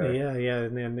on that guy. Yeah,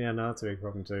 no, that's a big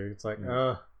problem too. It's like,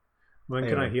 when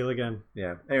can I heal again?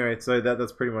 Yeah. Anyway, so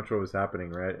that's pretty much what was happening,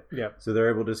 right? Yeah. So they're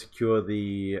able to secure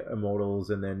the immortals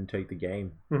and then take the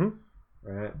game.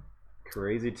 Right.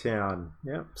 Crazy town.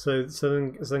 Yeah. So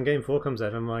then game 4 comes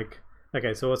out. I'm like,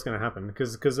 okay, so what's going to happen?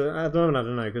 Because at the moment I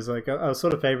don't know. Because like I was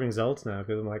sort of favoring Zelt now.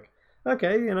 Because I'm like,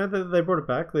 okay, they brought it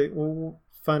back. We'll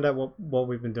find out what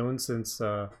we've been doing since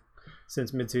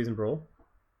mid-season brawl.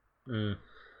 Tomb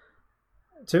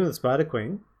of the Spider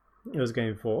Queen. It was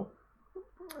game 4.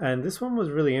 And this one was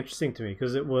really interesting to me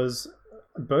because it was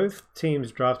both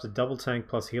teams drafted double tank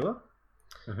plus healer.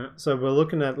 So we're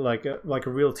looking at like a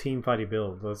real team fighty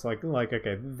build. It's like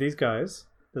okay, these guys,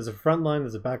 there's a front line,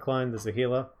 there's a back line, there's a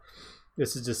healer.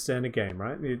 This is just standard game,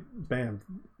 right? Bam,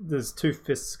 there's 2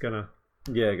 fists gonna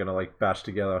like bash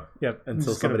together. Yep,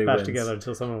 until somebody wins. Together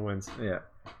until someone wins. Yeah,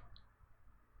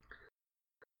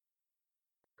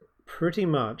 pretty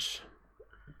much.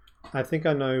 I think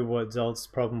I know what Zeld's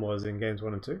problem was in games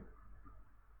 1 and 2.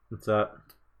 What's that?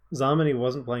 Zarmany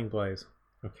wasn't playing Blaze.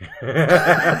 Okay.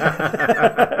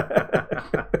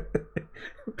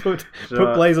 put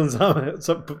Blaze on Zarmany.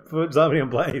 So put Zarmany on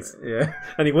Blaze. Yeah,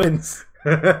 and he wins.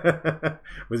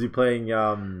 Was he playing?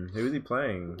 Who was he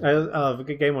playing?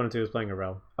 Game 1 and 2 was playing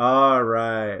Arel. Oh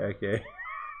right, okay.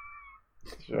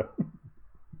 Sure.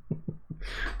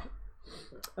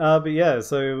 But yeah,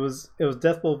 so it was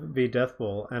Deathball v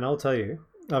Deathball, and I'll tell you,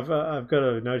 I've got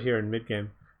a note here in mid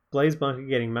game. Blaze Bunker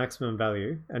getting maximum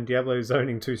value, and Diablo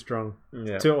zoning too strong,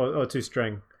 too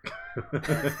strong.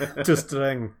 Too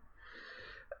strong.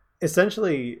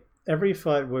 Essentially, every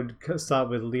fight would start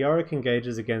with Leoric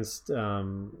engages against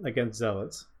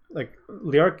Zealots. Like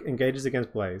Leoric engages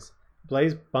against Blaze.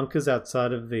 Blaze bunkers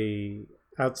outside of the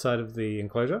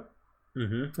enclosure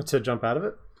to jump out of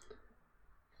it.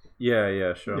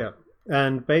 Yeah, sure. Yeah,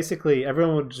 and basically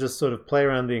everyone would just sort of play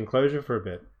around the enclosure for a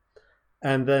bit,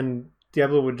 and then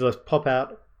Diablo would just pop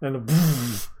out and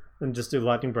just do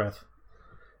lightning breath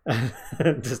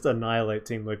and just annihilate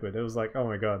Team Liquid. It was like, oh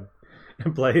my god,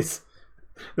 Blaze,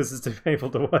 this is too painful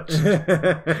to watch.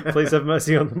 Please have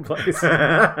mercy on them, Blaze.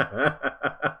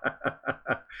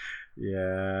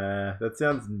 Yeah, that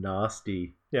sounds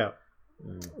nasty. Yeah.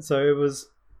 So it was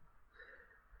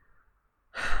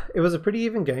a pretty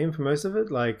even game for most of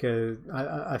it. Like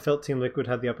I felt Team Liquid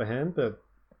had the upper hand, but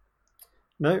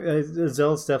no,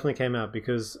 Zealots definitely came out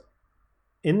because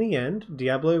in the end,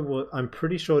 I'm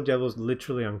pretty sure Diablo was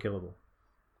literally unkillable.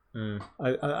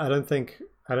 I don't think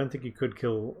you could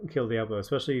kill Diablo,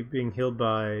 especially being healed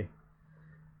by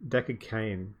Deckard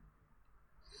Cain.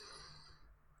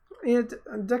 Yeah,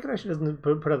 Deckard actually doesn't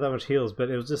put out that much heals, but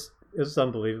it was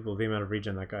unbelievable the amount of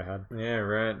regen that guy had. Yeah,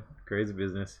 right. Crazy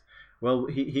business. Well,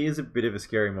 he is a bit of a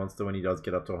scary monster when he does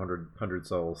get up to 100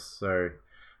 souls. So,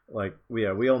 like, we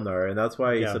all know, and that's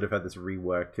why he sort of had this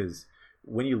rework, because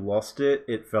when you lost it,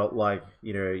 it felt like,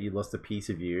 you lost a piece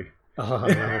of you. Oh,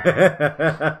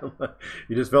 no.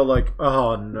 You just felt like,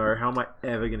 oh no, how am I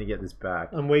ever going to get this back?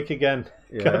 I'm weak again.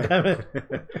 Yeah. God damn it.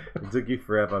 It took you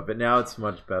forever, but now it's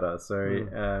much better.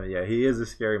 So, he is a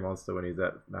scary monster when he's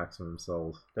at maximum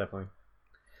souls. Definitely.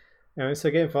 Anyway, so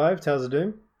game 5, Towers of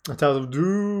Doom. Towers of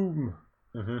Doom!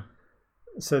 Mm-hmm.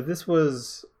 So this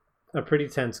was a pretty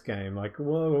tense game. Like,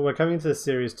 we're coming into the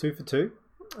series 2 for 2,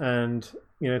 and,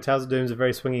 Towers of Doom is a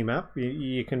very swingy map.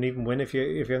 You can even win if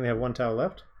you only have one tower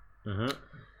left. Mm-hmm.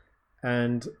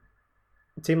 And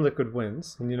Team Liquid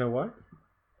wins, and you know why?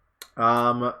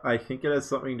 I think it has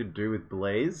something to do with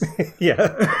Blaze. Yeah.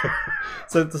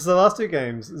 So the last 2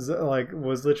 games,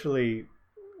 was literally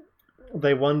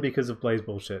they won because of Blaze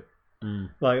bullshit.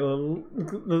 Like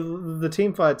the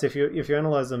team fights, if you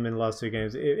analyze them in the last 2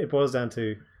 games, it boils down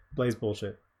to Blaze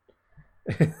bullshit.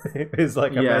 It's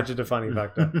like a major defining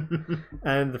factor.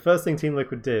 And the first thing Team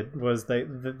Liquid did was they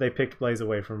picked Blaze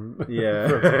away from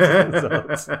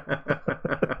results.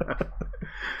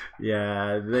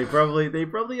 Yeah, they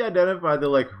probably identified. They're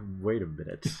like, wait a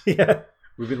minute. Yeah,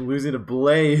 we've been losing to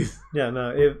Blaze. Yeah,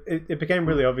 no, it became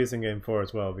really obvious in game 4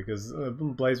 as well, because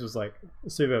Blaze was like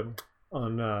super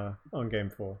on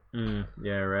game 4.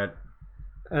 Yeah, right.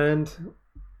 And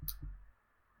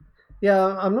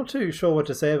yeah, I'm not too sure what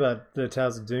to say about the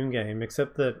Towers of Doom game,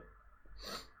 except that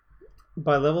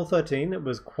by level 13, it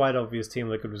was quite obvious Team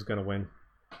Liquid was going to win.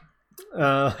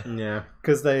 Yeah,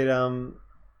 because they'd done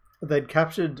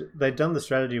the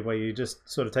strategy where you just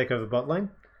sort of take over bot lane,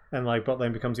 and like bot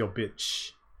lane becomes your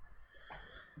bitch.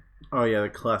 Oh yeah, the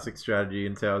classic strategy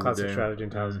in Towers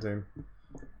of Doom.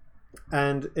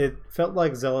 And it felt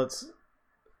like Zealots,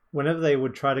 whenever they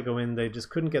would try to go in, they just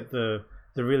couldn't get the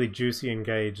really juicy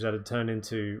engage that had turned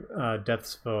into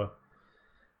deaths for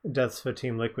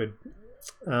Team Liquid,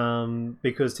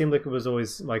 because Team Liquid was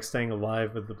always like staying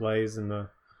alive with the Blaze and the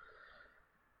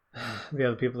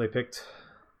other people they picked,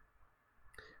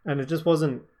 and it just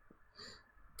wasn't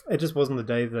the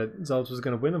day that Zealots was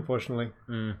going to win, unfortunately.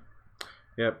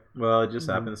 Yep. Well, it just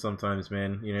happens sometimes,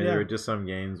 man. There are just some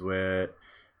games where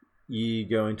you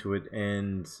go into it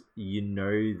and you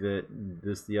know that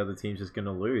the other team's just going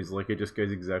to lose. Like, it just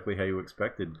goes exactly how you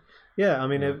expected. Yeah, I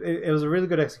mean, it was a really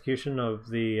good execution of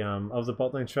the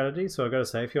bot lane strategy. So I got to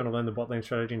say, if you want to learn the bot lane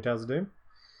strategy in Towers of Doom,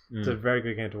 it's a very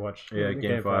good game to watch. Yeah,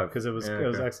 game 5, because it was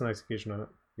excellent execution on it.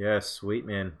 Yeah, sweet,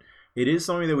 man. It is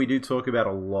something that we do talk about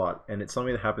a lot, and it's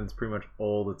something that happens pretty much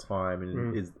all the time,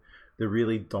 and is the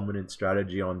really dominant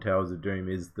strategy on Towers of Doom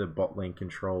is the bot lane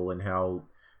control, and how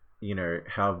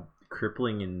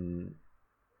crippling and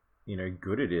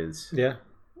good it is. Yeah,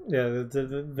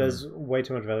 there's way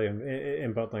too much value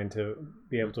in bot lane to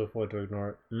be able to afford to ignore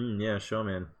it. Yeah, sure,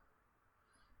 man.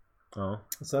 Oh,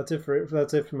 so that's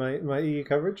it for my EU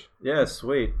coverage. Yeah,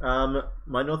 sweet.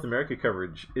 My North America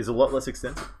coverage is a lot less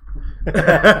extensive.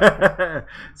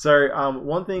 So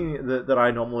one thing that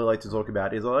I normally like to talk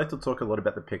about is I like to talk a lot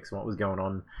about the picks and what was going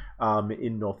on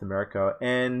in North America.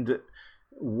 And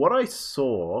what I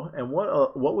saw and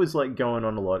what was like going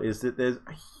on a lot is that there's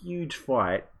a huge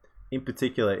fight, in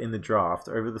particular in the draft,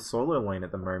 over the solo lane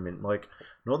at the moment. Like,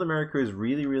 North America is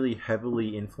really, really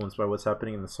heavily influenced by what's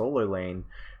happening in the solo lane,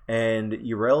 and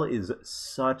Yrel is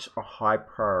such a high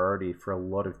priority for a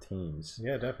lot of teams.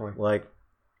 Yeah, definitely. Like,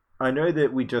 I know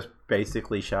that we just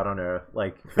basically shat on her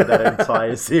like for that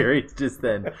entire series just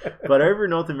then, but over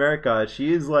in North America,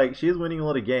 she is winning a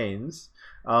lot of games.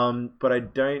 But I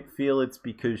don't feel it's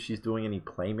because she's doing any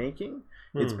playmaking.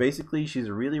 It's basically she's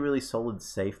a really, really solid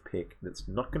safe pick that's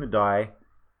not going to die.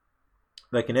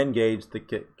 That can engage, that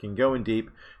can go in deep,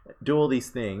 do all these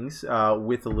things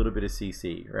with a little bit of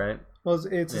CC, right? Well,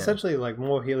 it's essentially like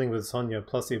more healing with Sonya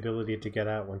plus the ability to get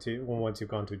out once you've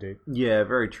gone too deep. Yeah,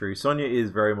 very true. Sonya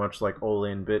is very much like all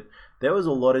in, but there was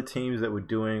a lot of teams that were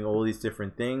doing all these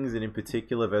different things, and in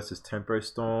particular versus Tempo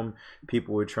Storm,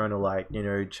 people were trying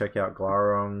to check out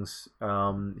Glaurung's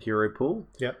hero pool.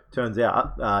 Yep. Turns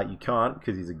out you can't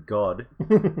because he's a god.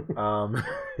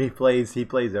 He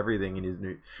plays everything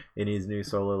in his new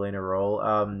solo laner role.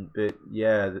 But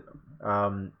yeah.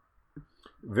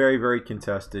 Very, very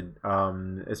contested,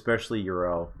 especially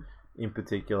Yrel in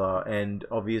particular. And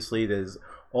obviously there's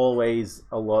always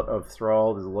a lot of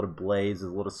Thrall, there's a lot of Blaze,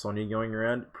 there's a lot of Sonya going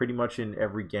around. Pretty much in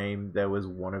every game there was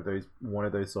one of those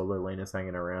solo laners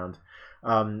hanging around.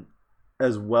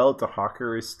 As well,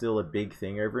 Dehaka is still a big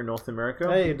thing over in North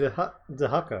America. Hey,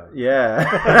 Dehaka.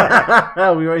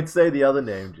 Yeah. We won't say the other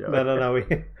name, Joe. No.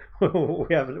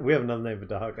 We have another name for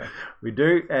Dehaka. We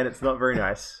do, and it's not very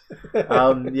nice. So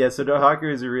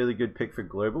Dehaka is a really good pick for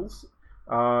globals.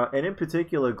 And in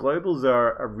particular, globals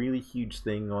are a really huge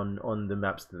thing on the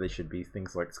maps that they should be.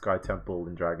 Things like Sky Temple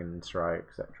and Dragon and Strike,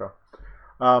 etc.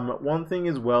 One thing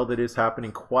as well that is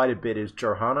happening quite a bit is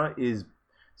Johanna is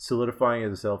solidifying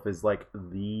herself as like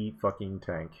the fucking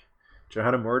tank.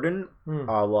 Johanna Morden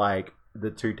are like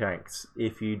the two tanks.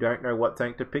 If you don't know what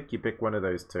tank to pick, you pick one of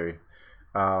those two.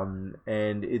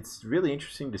 And it's really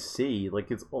interesting to see.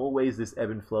 Like, it's always this ebb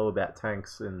and flow about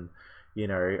tanks, and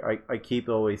I keep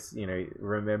always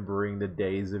remembering the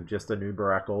days of just a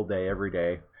Nubarak all day every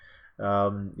day.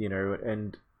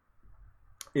 And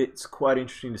it's quite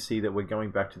interesting to see that we're going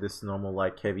back to this normal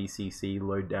like heavy CC,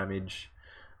 low damage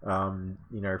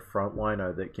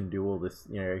frontliner that can do all this,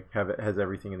 has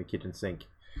everything in the kitchen sink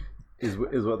is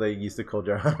what they used to call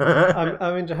Johanna.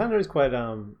 I mean, Johanna is quite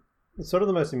sort of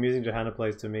the most amusing Johanna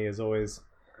plays to me is always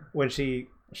when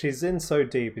she's in so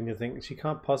deep and you think she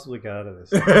can't possibly get out of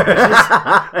this.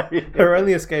 Her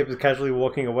only escape is casually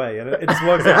walking away, and it just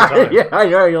works every time. Yeah, I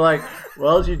know. You're like,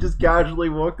 well, she just casually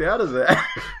walked out of there.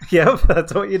 Yep,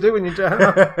 that's what you do when you're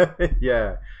Johanna.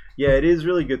 Yeah, it is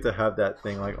really good to have that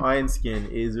thing. Like, Iron Skin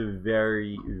is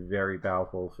very, very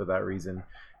powerful for that reason,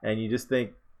 and you just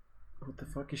think, what the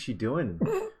fuck is she doing?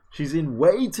 She's in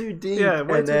way too deep. Yeah,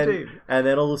 way too deep. And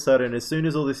then all of a sudden, as soon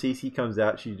as all the CC comes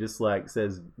out, she just like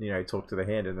says, talk to the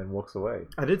hand, and then walks away.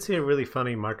 I did see a really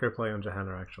funny microplay on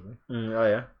Johanna, actually. Oh,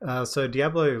 yeah? So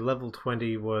Diablo level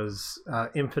 20 was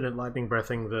infinite lightning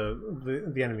breathing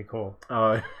the enemy core.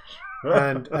 Oh,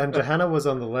 and Johanna was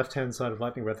on the left-hand side of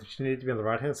lightning breath. She needed to be on the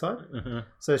right-hand side. Mm-hmm.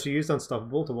 So she used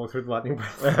Unstoppable to walk through the lightning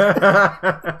breath.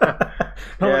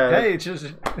 Like, hey,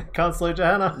 just can't slow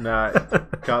Johanna. No,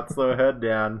 can't slow her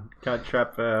down. Can't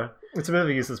trap her. It's a bit of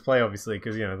a useless play, obviously,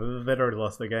 because they'd already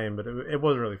lost the game, but it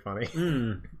was really funny.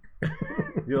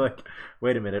 You're like,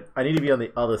 wait a minute, I need to be on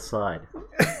the other side.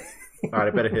 All right, I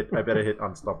better hit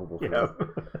Unstoppable first.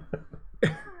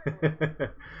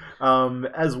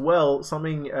 As well,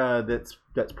 something that's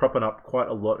propping up quite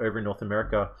a lot over in North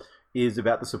America is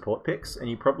about the support picks, and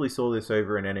you probably saw this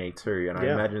over in NA too, and I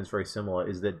imagine it's very similar,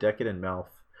 is that Decade and Malth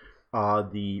are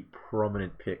the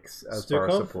prominent picks as far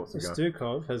as supports are going.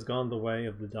 Stukov has gone the way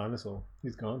of the dinosaur.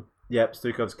 He's gone. Yep,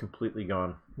 Stukov's completely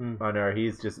gone. I know,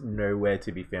 he's just nowhere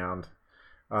to be found.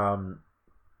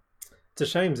 It's a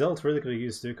shame Zelt's really could have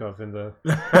used Stukov in the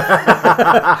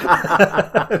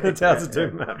the Towers of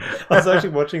Doom map. I was actually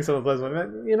watching some of those. Like,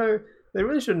 man, they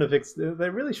really shouldn't have picked. They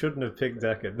really shouldn't have picked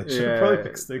Deckard. They should have probably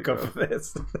picked Stukov for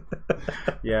this.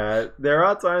 Yeah, there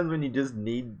are times when you just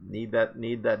need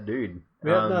that dude.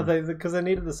 Yeah, because they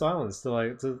needed the silence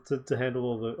to handle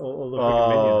all the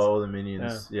minions. All the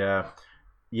minions.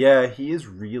 Yeah, he is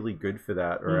really good for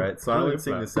that. Right,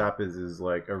 silencing the sappers is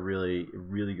like a really,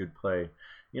 really good play.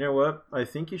 You know what? I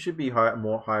think you should be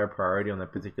higher priority on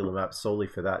that particular map solely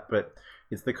for that. But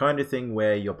it's the kind of thing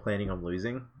where you're planning on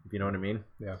losing, if you know what I mean.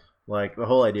 Yeah. Like, the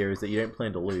whole idea is that you don't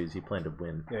plan to lose, you plan to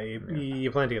win. Yeah, you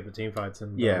plan to get the team fights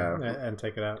and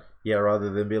take it out. Yeah, rather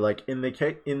than be like, when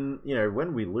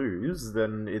we lose,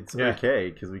 then it's okay,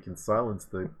 because we can silence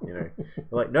the,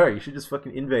 like, no, you should just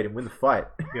fucking invade and win the fight.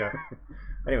 Yeah.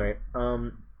 Anyway,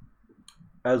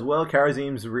 as well,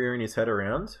 Karazim's rearing his head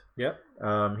around. Yep.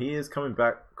 He is coming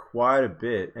back quite a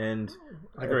bit, and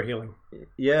aggro healing.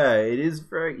 Yeah, it is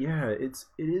very. Yeah, it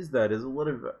is that. There's a lot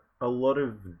of a lot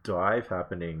of dive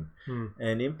happening,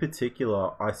 and in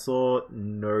particular, I saw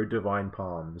no divine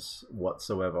palms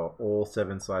whatsoever. All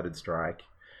 7-sided strike.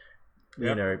 Yep.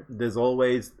 You know, there's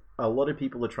always a lot of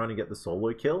people are trying to get the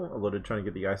solo kill. A lot of trying to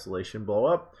get the isolation blow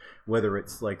up. Whether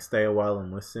it's like stay a while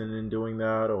and listen and doing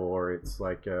that, or it's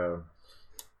like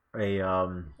I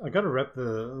gotta rep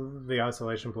the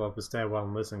isolation blow up with stay a while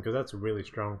and listen, because that's really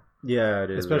strong. Yeah, it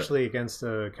is. Especially against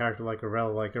a character like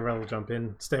Arel. Like Arel will jump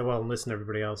in, stay a while and listen to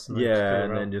everybody else. And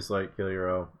then just like kill your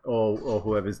own, or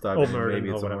whoever's diving. Or Muradin, maybe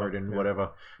it's or a whatever. Muradin, Yeah.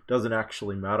 whatever. Doesn't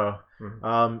actually matter.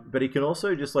 Mhm. But he can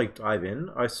also just like dive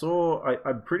in.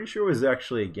 I'm pretty sure it was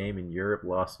actually a game in Europe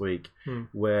last week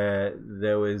where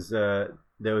there was a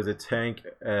tank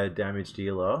damage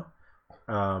dealer,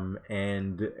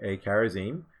 and a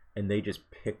Karazim, and they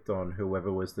just picked on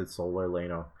whoever was the solo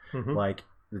laner. Mhm. Like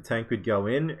the tank would go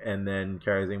in, and then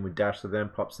Karazim would dash to them,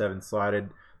 pop 7-sided.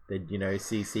 They'd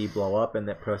CC blow up, and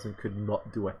that person could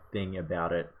not do a thing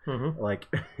about it. Mhm. Like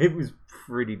it was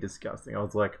pretty disgusting. I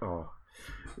was like, oh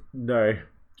no,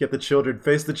 get the children,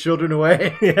 face the children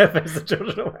away. Yeah, face the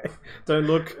children away. Don't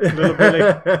look, little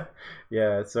Billy.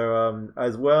 Yeah, so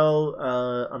as well,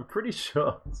 I'm pretty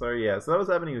sure. So yeah, so that was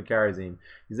happening with Karazim.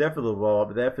 He's there for the blow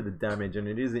up, there for the damage, and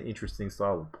it is an interesting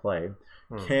style of play.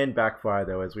 Can backfire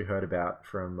though, as we heard about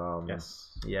from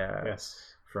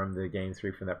Yes. from the game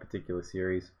 3 from that particular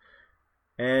series.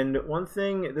 And one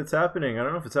thing that's happening, I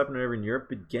don't know if it's happening over in Europe,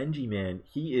 but Genji, man,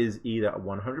 he is either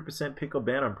 100% pick or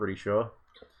ban, I'm pretty sure.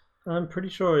 I'm pretty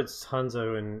sure it's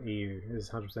Hanzo in EU is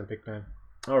 100% pick ban.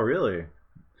 Oh, really?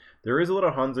 There is a lot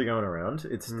of Hanzo going around.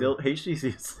 It's still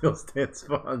HGC still stands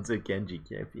for Hanzo Genji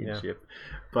Championship,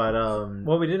 but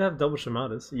well, we did have double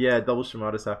Shamadas. Yeah, double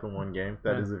Shamadas happened one game.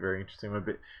 That is a very interesting one.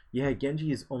 But yeah,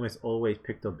 Genji is almost always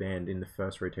picked or banned in the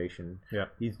first rotation. Yeah,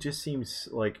 he just seems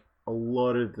like a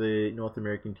lot of the North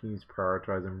American teams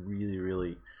prioritize him really,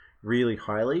 really, really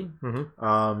highly.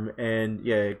 And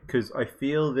yeah, because I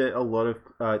feel that a lot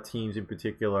of teams in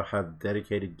particular have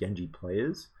dedicated Genji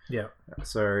players. Yeah.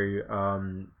 So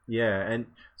yeah, and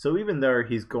so even though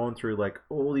he's gone through like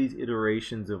all these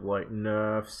iterations of like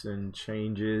nerfs and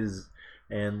changes,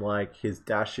 and like his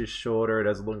dash is shorter, it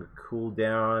has a longer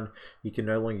cooldown, he can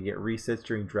no longer get resets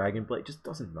during Dragon Blade, it just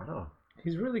doesn't matter.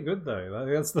 He's really good though. Like,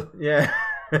 that's the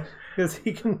because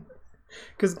he can.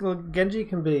 Because Genji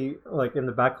can be like in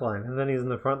the back line, and then he's in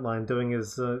the front line doing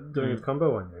his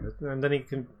combo on you, and then he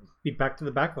can be back to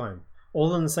the back line,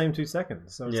 all in the same 2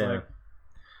 seconds. So it's like,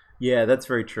 yeah, that's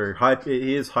very true.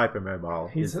 He is hyper mobile.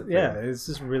 It's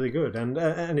just really good, and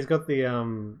he's got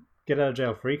the get out of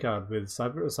jail free card with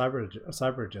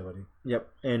cyber agility. Yep,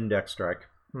 and X strike.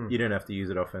 You don't have to use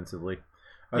it offensively.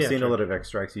 I've seen a lot of X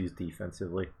strikes used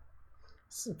defensively.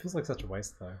 It feels like such a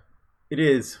waste though. It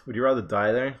is. Would you rather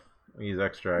die though? Use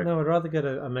extra. No, I'd rather get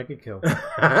a mega kill.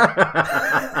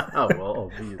 Oh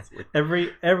well, obviously.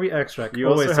 Every extract. You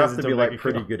also have to be like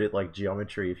pretty good at like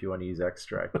geometry if you want to use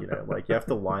extract. You know, like you have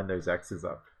to line those X's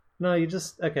up. No, you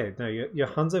just your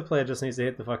Hanzo player just needs to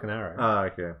hit the fucking arrow. Ah,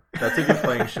 okay. That's if you're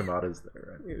playing Shamadas though,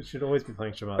 right? You should always be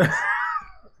playing Shamadas.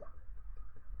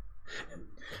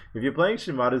 If you're playing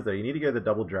Shamadas though, you need to go the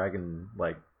double dragon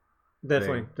like.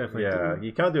 Definitely. Yeah,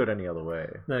 you can't do it any other way.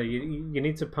 No, you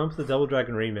need to pump the Double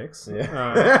Dragon remix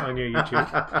on your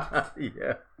YouTube.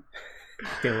 Yeah.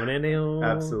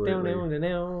 Absolutely.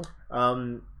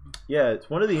 Yeah, it's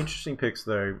one of the interesting picks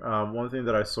though. One thing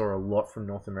that I saw a lot from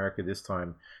North America this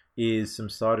time is some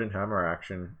Sergeant Hammer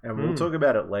action, and we'll talk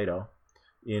about it later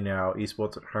in our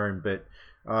esports at home. But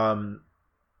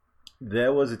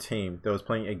there was a team that was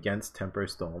playing against Tempo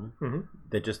Storm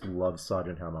that just loves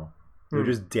Sergeant Hammer. We were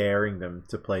just daring them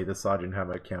to play the Sergeant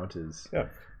Hammer counters. Yeah.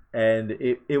 And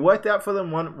it worked out for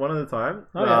them one at a time,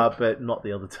 but not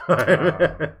the other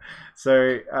time.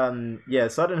 So,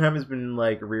 Sergeant Hammer's been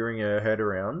like rearing her head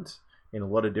around in a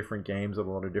lot of different games on a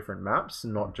lot of different maps,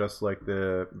 not just like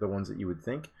the ones that you would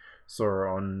think. Saw her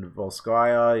on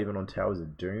Volskaya, even on Towers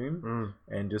of Doom,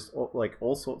 and just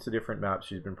all sorts of different maps.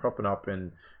 She's been propping up,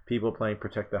 and people playing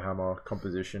Protect the Hammer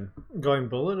composition. Going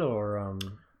bullet or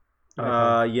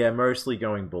mostly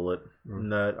going bullet.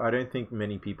 No, I don't think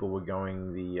many people were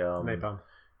going the napalm.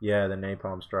 Yeah, the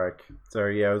napalm strike. So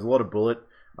yeah, it was a lot of bullet.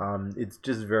 It's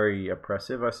just very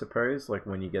oppressive, I suppose. Like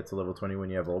when you get to level 20, when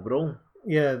you have orbital.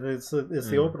 Yeah, it's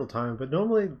the orbital time, but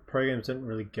normally pro games didn't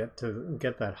really get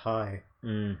that high.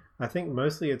 I think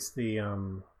mostly it's the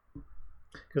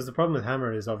because the problem with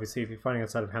Hammer is obviously if you're fighting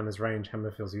outside of Hammer's range,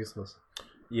 Hammer feels useless.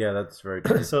 Yeah, that's very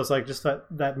true. So it's like just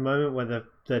that moment where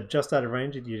they're just out of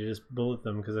range, and you just bullet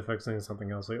them because they're focusing on something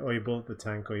else, or you bullet the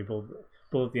tank, or you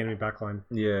bullet the enemy backline.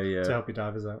 Yeah. To help your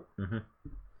divers out.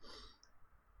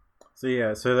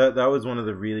 So that was one of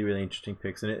the really really interesting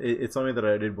picks, and it's something that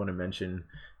I did want to mention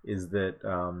is that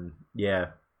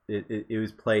it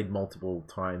was played multiple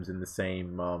times in the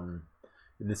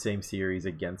same series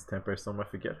against Tempo Storm. I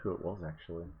forget who it was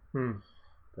actually,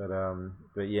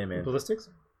 but yeah, man. Ballistics?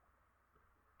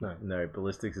 No,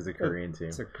 Ballistics is a Korean team.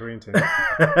 It's a Korean team.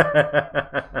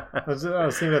 I was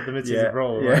thinking about the mid-season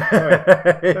brawl.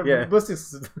 Yeah.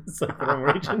 Ballistics is like the wrong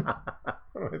region.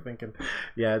 What am I thinking?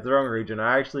 Yeah, it's the wrong region.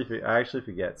 I actually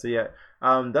forget. So yeah,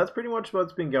 that's pretty much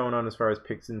what's been going on as far as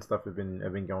picks and stuff have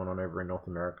been going on over in North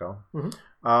America.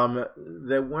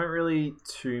 There weren't really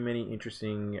too many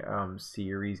interesting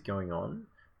series going on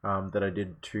that I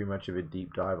did too much of a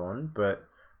deep dive on, but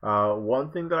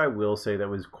one thing that I will say that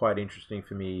was quite interesting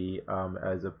for me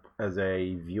as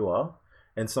a viewer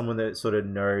and someone that sort of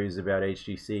knows about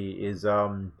HGC is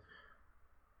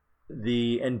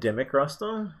the endemic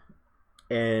roster,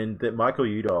 and that Michael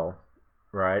Udall,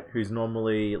 right, who's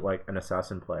normally like an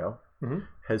assassin player,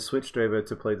 has switched over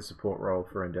to play the support role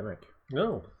for endemic.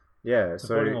 No. Yeah,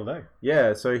 supporting all day.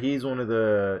 Yeah, so he's one of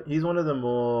the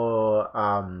more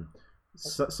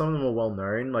some of them are well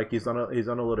known. Like he's done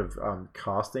a lot of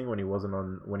casting when he wasn't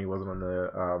on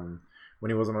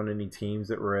any teams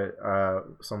that were at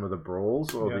some of the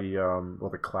brawls or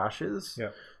the clashes. Yeah.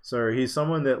 So he's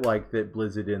someone that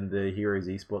Blizzard and the Heroes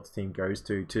Esports team goes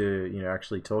to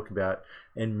actually talk about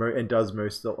and does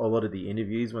a lot of the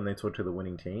interviews when they talk to the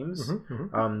winning teams.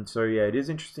 So yeah, it is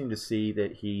interesting to see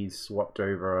that he's swapped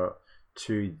over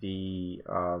to the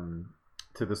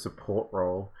support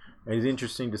role. And it's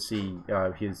interesting to see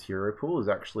his hero pool is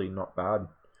actually not bad.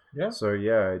 Yeah. So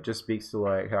yeah, it just speaks to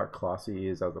like how classy he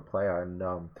is as a player, and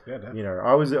definitely.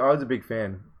 I was a big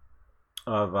fan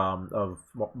of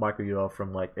Michael Udall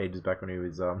from like ages back when he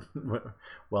was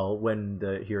when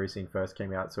the hero scene first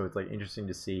came out. So it's like interesting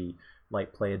to see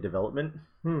like player development.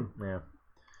 Yeah.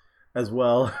 As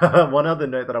well, one other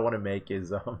note that I want to make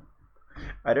is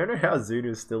I don't know how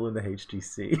Zuna is still in the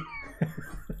HGC.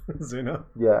 Zuna?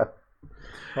 Yeah.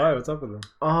 Why? What's up with him?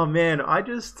 Oh man, I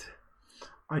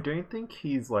don't think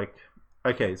he's like.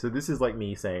 Okay, so this is like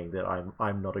me saying that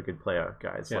I'm not a good player,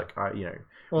 guys. Yeah. Like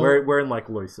we're in like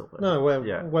low silver. No,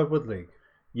 we're Wood League.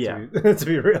 Yeah, to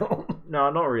be real.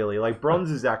 No, not really. Like bronze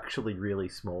is actually really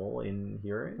small in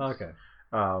Heroes. Okay.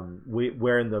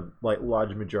 We're in the like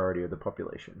large majority of the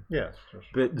population. Yeah, sure.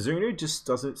 But Zunu just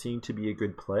doesn't seem to be a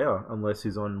good player unless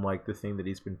he's on like the thing that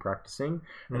he's been practicing,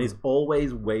 and he's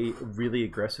always really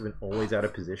aggressive and always out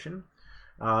of position.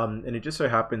 And it just so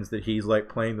happens that he's like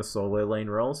playing the solo lane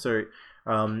role. So,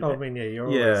 you're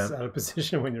always out of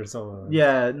position when you're solo lane.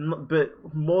 Yeah, but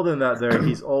more than that though,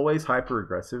 he's always hyper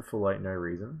aggressive for like no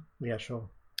reason. Yeah, sure.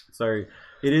 So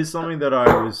it is something that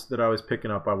I was picking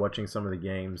up by watching some of the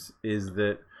games, is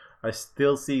that I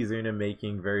still see Zuna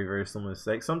making very, very similar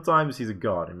mistakes. Sometimes he's a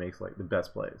god and makes like the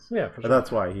best plays. Yeah, for sure. But that's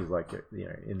why he's like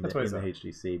in the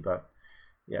HGC. But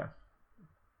yeah.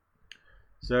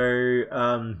 So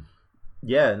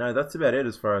yeah, no, that's about it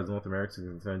as far as North America is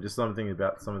concerned. Just something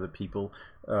about some of the people,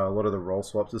 a lot of the role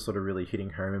swaps are sort of really hitting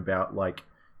home about like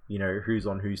who's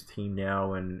on whose team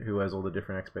now and who has all the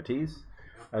different expertise,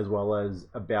 as well as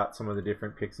about some of the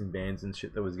different picks and bans and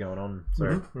shit that was going on.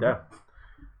 So yeah,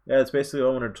 that's basically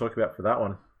all I wanted to talk about for that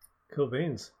one. Cool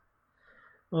beans.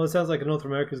 Well, it sounds like North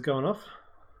America's going off.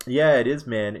 Yeah, it is,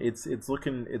 man. It's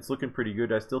looking pretty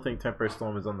good. I still think Tempo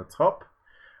Storm is on the top,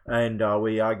 and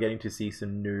we are getting to see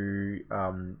some new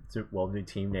new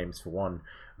team names for one.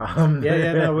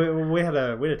 No, we had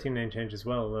a team name change as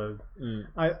well.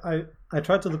 I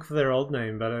tried to look for their old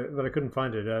name, but I couldn't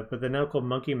find it. But they're now called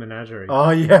Monkey Menagerie.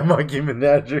 Oh yeah, Monkey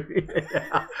Menagerie.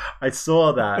 I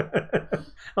saw that.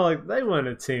 I'm like, they weren't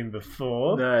a team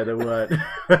before. No, they weren't.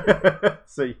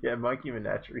 So yeah, Monkey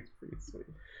Menagerie is pretty sweet.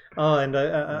 Oh, and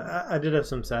I did have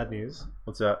some sad news.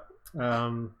 What's that?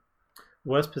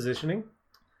 Worst positioning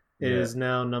is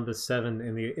now number 7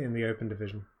 in the open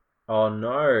division. Oh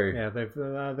no! Yeah,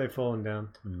 they've fallen down.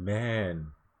 Man,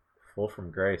 fall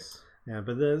from grace. Yeah,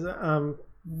 but they're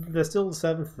still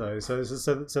 7th though,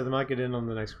 so they might get in on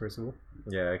the next Crucible.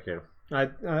 Yeah, okay.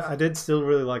 I did still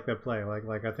really like their play.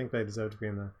 Like I think they deserve to be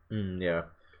in there. Yeah,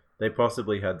 they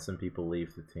possibly had some people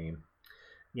leave the team.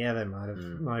 Yeah, they might have.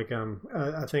 Like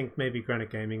I think maybe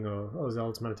Granite Gaming or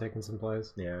Zelds might have taken some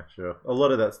players. Yeah, sure. A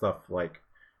lot of that stuff like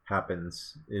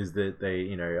happens is that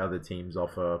they other teams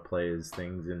offer players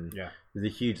things, and there's a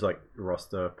huge like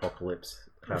roster apocalypse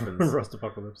happens. Roster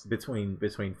apocalypse between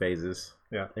phases.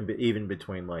 Yeah, and even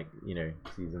between like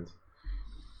seasons.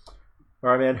 All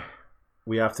right, man.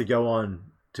 We have to go on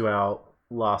to our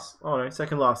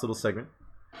second last little segment.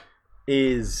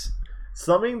 Is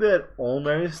something that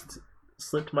almost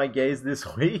slipped my gaze this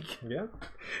week Yeah.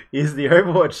 is the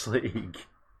Overwatch League.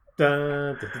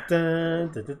 Dun, dun,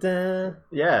 dun, dun, dun, dun.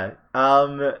 Yeah.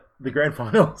 The grand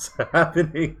finals are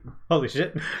happening. Holy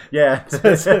shit. Yeah.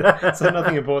 So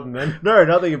nothing important then. No,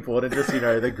 nothing important. Just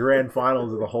the grand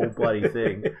finals of the whole bloody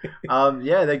thing.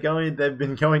 Yeah, they've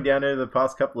been going down over the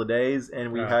past couple of days,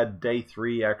 and we had day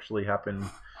 3 actually happen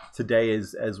today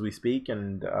as we speak.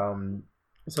 And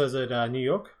So is it New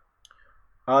York?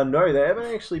 no, they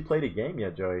haven't actually played a game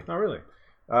yet, Joey. Oh, really?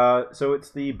 So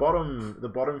it's the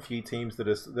bottom few teams that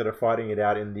are fighting it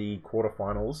out in the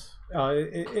quarterfinals.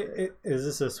 Is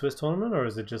this a Swiss tournament or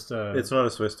is it just a? It's not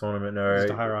a Swiss tournament, no.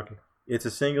 Just a hierarchy. It's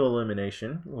a single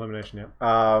elimination. Elimination,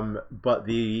 yeah. But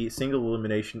the single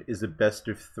elimination is a best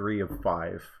of 3 of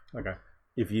 5. Okay.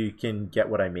 If you can get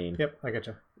what I mean. Yep, I get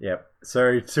you. Yep.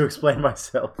 So to explain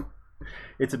myself,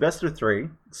 it's a best of 3.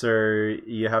 So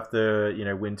you have to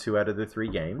win 2 out of the 3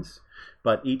 games.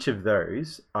 But each of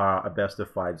those are a best of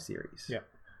 5 series. Yeah.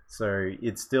 So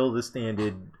it's still the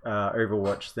standard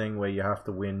Overwatch thing where you have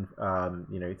to win,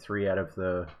 3 out of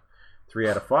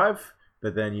 5.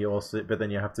 But then you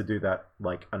have to do that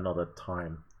like another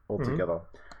time altogether.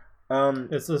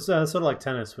 Mm-hmm. It's sort of like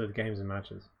tennis with games and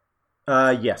matches.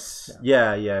 Yes.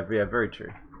 Yeah. Very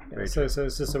true. So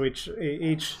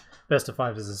each best of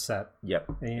 5 is a set. Yep.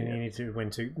 And you need to win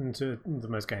to the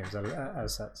most games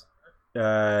as sets.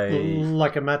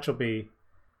 Like a match will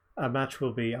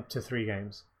be up to 3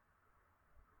 games.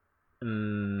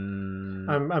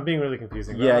 I'm being really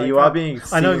confusing. Yeah, you are being.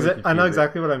 I know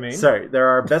exactly what I mean. So there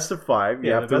are best of 5.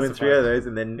 You Yeah, have to win 3 of those,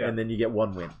 and then you get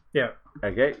 1 win. Yeah.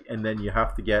 Okay, and then you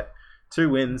have to get 2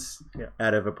 wins Yeah.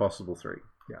 out of a possible 3.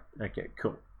 Yeah. Okay,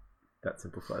 cool. That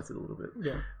simplifies it a little bit.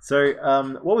 Yeah. So,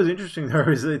 what was interesting though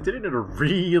is they did it in a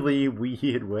really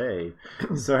weird way.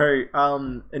 So,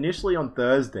 initially on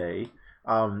Thursday,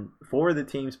 4 of the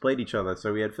teams played each other.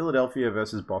 So we had Philadelphia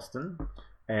versus Boston,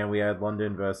 and we had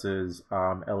London versus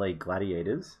LA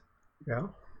Gladiators. Yeah.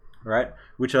 Right,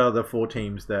 which are the 4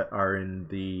 teams that are in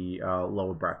the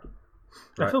lower bracket.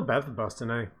 Right? I feel bad for Boston,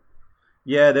 eh?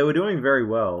 Yeah, they were doing very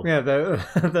well. Yeah,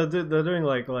 they're doing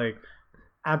like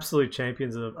absolute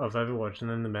champions of Overwatch, and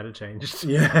then the meta changed.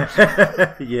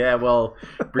 Yeah, yeah. Well,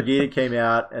 Brigida came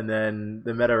out, and then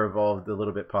the meta evolved a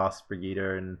little bit past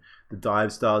Brigida, and the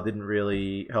dive style didn't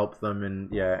really help them.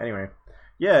 And yeah, anyway,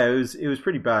 yeah, it was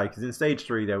pretty bad because in stage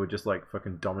 3 they were just like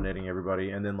fucking dominating everybody,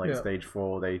 and then stage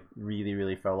 4 they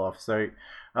really fell off. So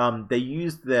they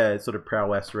used their sort of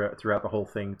prowess throughout the whole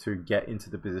thing to get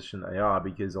into the position they are,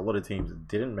 because a lot of teams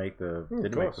didn't make the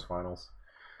finals.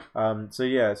 So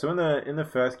in the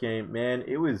first game, man,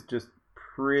 it was just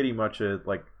pretty much a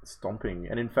stomping,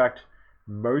 and in fact,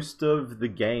 most of the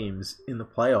games in the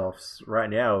playoffs right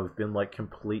now have been like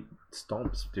complete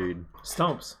stomps, dude.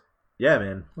 Stomps. Yeah,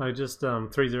 man. Like just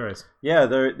 3-0s. Yeah,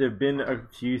 there've been a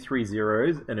few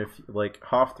 3-0s and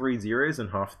half 3-0s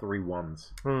and half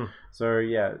 3-1s.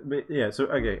 So So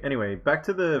okay. Anyway, back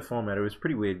to the format. It was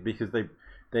pretty weird because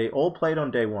they all played on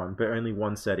day 1, but only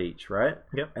 1 set each, right?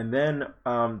 Yep. And then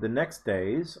the next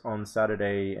days, on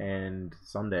Saturday and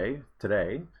Sunday,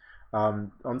 today,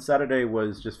 on Saturday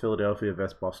was just Philadelphia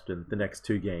versus Boston, the next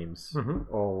 2 games,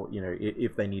 or,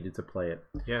 if they needed to play it.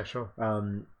 Yeah, sure.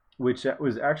 Which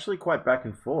was actually quite back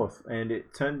and forth, and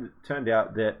it turned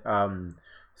out that,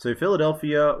 so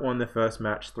Philadelphia won the first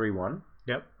match 3-1.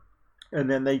 Yep. And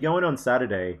then they go in on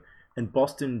Saturday, and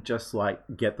Boston just,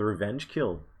 get the revenge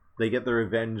kill. They get the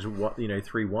revenge,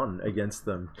 3-1 against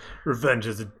them. Revenge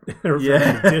is a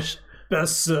dish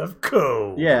best served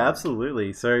cold. Yeah,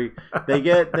 absolutely. So they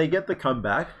get the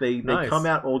comeback. They Nice. come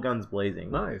out all guns blazing.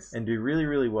 Nice. And do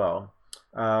really well.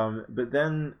 But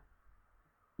then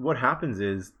what happens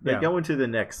is they go into the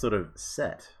next sort of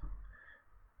set,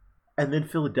 and then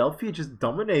Philadelphia just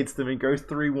dominates them and goes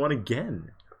 3-1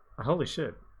 again. Holy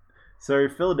shit. So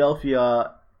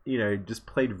Philadelphia, just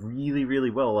played really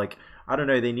well. I don't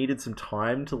know, they needed some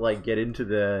time to get into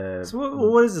the... So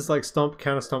what is this, stomp,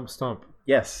 counter stomp, stomp?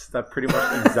 Yes, that's pretty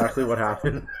much exactly what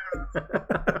happened.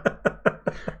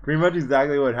 Pretty much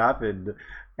exactly what happened.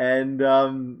 And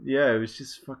it was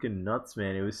just fucking nuts,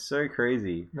 man. It was so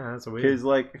crazy. Nah, that's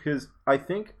weird. Because I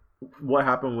think what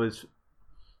happened was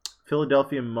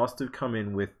Philadelphia must have come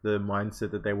in with the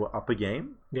mindset that they were up a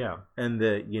game. Yeah. And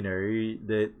that,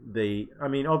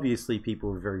 obviously people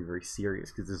were very, very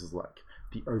serious because this is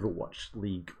the Overwatch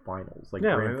League finals,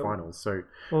 grand finals. So,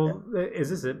 is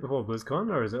this it before BlizzCon,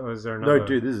 or is there another? No,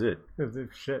 dude, this is it.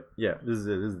 Shit. Yeah, this is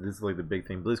it. This is the big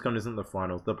thing. BlizzCon isn't the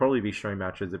finals. There'll probably be show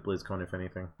matches at BlizzCon, if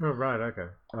anything. Oh, right. Okay.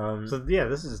 So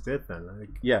this is it then.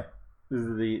 Yeah, this is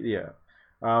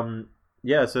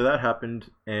so that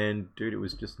happened, and dude, it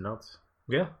was just nuts.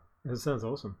 Yeah, that sounds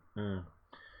awesome. Mm.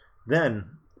 Then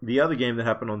the other game that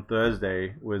happened on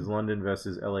Thursday was London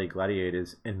versus LA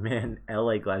Gladiators, and man,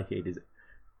 LA Gladiators.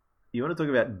 You want to talk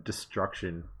about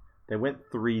destruction? They went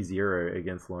 3-0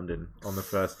 against London on the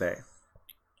first day.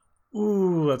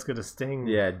 Ooh, that's gonna sting.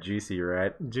 Yeah, juicy,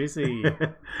 right? Juicy.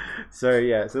 So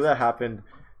that happened.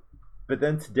 But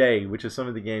then today, which are some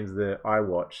of the games that I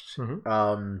watched,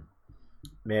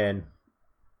 man,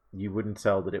 you wouldn't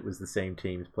tell that it was the same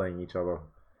teams playing each other.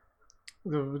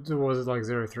 Was it like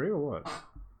 0-3 or what?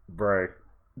 Bro,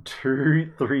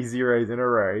 2 3-0s in a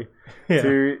row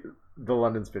to the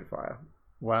London Spitfire.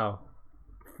 Wow.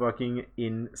 Fucking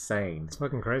insane. It's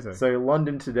fucking crazy. So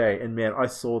London today, and man, I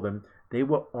saw them. They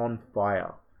were on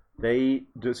fire. They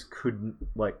just couldn't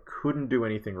do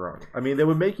anything wrong. I mean, they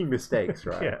were making mistakes,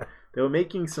 right? Yeah. They were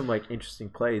making some like interesting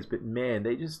plays, but man,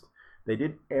 they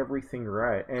did everything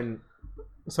right. And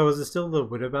so is it still the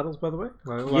Widow battles, by the way?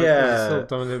 Yeah. Is it still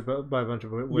dominated by a bunch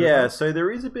of Widow yeah, battles? so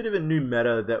there is a bit of a new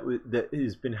meta that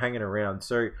has been hanging around.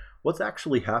 So what's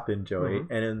actually happened, Joey,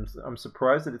 and I'm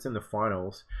surprised that it's in the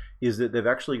finals, is that they've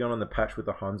actually gone on the patch with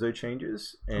the Hanzo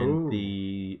changes and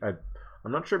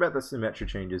I'm not sure about the Symmetra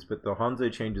changes, but the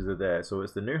Hanzo changes are there. So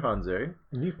it's the new Hanzo.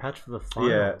 A new patch for the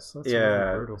finals. That's yeah.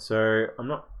 Really brutal. So I'm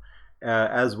not,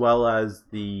 as well as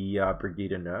the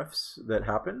Brigida nerfs that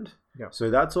happened. Yeah. So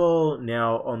that's all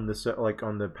now on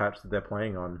the patch that they're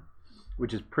playing on,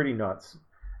 which is pretty nuts.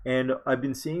 And I've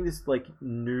been seeing this like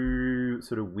new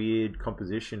sort of weird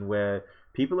composition where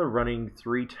people are running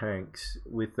 3 tanks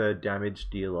with a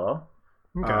damage dealer,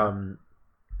 and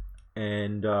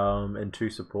 2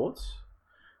 supports.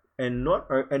 And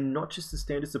not just the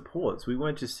standard supports. We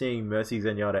weren't just seeing Mercy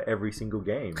Zenyatta every single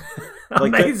game.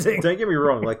 Like, Amazing. Don't get me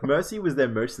wrong. Like Mercy was there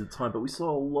most of the time, but we saw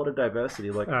a lot of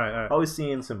diversity. Like all right. I was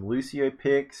seeing some Lucio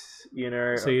picks. You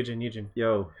know. So Eugene.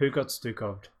 Yo, who got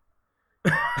Stukoved? Who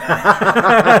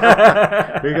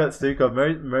got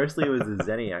Stukov? Mostly it was the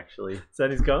Zenny, actually.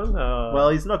 Zenny's gone? Well,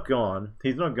 he's not gone.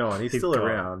 He's still gone.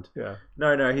 around. Yeah.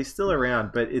 No, he's still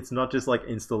around, but it's not just like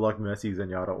insta-lock Mercy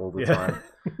Zenyatta all the time.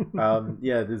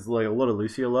 There's like a lot of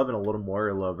Lucio love and a lot of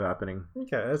Moira love happening.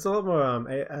 Okay, it's a lot more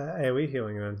AoE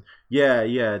healing then.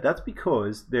 Yeah, that's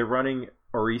because they're running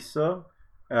Orisa,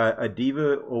 a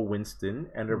D.Va or Winston,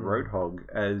 and a Roadhog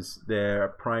as their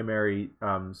primary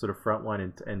sort of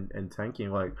frontline and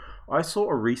tanking. Like, I saw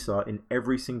Orisa in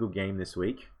every single game this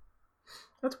week.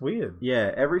 That's weird.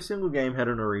 Yeah, every single game had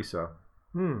an Orisa.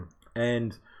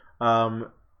 And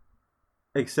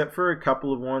except for a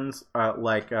couple of ones,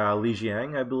 like Li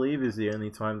Jiang, I believe, is the only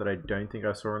time that I don't think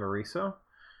I saw an Orisa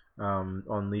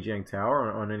on Li Jiang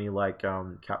Tower, on any like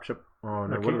capture. Oh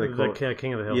no! What do they call it?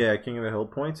 King of the Hill. Yeah, King of the Hill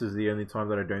points is the only time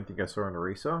that I don't think I saw an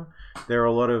Orisa. There are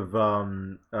a lot of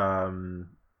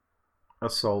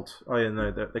assault. Oh yeah, no,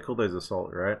 they call those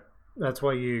assault, right? That's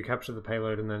why you capture the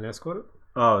payload and then escort it.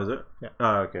 Oh, is it? Yeah.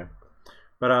 Oh, okay.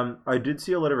 But I did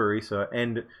see a lot of Orisa,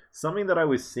 and something that I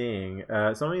was seeing,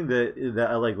 something that the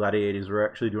LA Gladiators were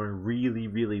actually doing really,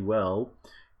 really well,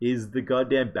 is the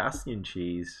goddamn Bastion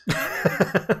cheese.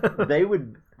 They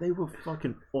were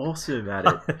fucking awesome at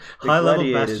it. High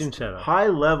level Bastion cheddar. High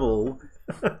level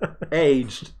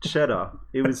aged cheddar.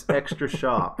 It was extra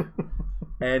sharp.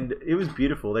 And it was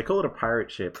beautiful. They call it a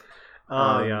pirate ship.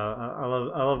 I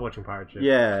love watching pirate ships.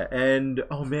 Yeah, and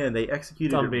oh man, they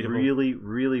executed it really,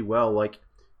 really well. Like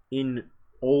in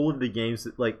all of the games,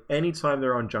 like anytime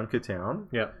they're on Junkertown,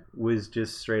 was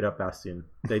just straight up Bastion.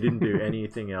 They didn't do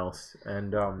anything else,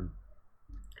 and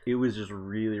it was just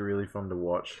really, really fun to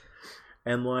watch.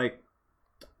 And like,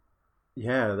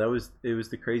 yeah, it was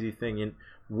the crazy thing. And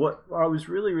what I was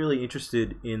really, really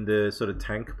interested in the sort of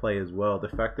tank play as well. The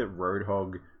fact that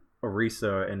Roadhog,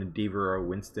 Orisa, and D.Va or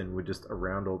Winston were just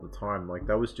around all the time. Like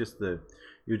that was just it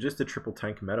was just a triple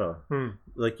tank meta.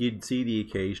 Like you'd see the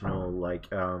occasional like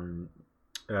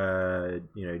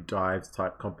dives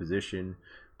type composition,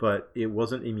 but it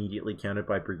wasn't immediately countered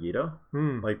by Brigida.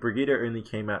 Like Brigida only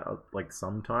came out like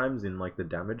sometimes in like the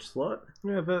damage slot.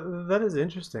 Yeah, but that is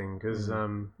interesting because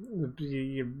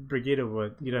Brigida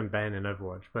you don't ban in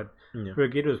Overwatch, but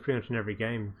Brigida was pretty much in every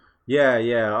game.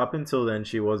 Yeah. Up until then,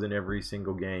 she was in every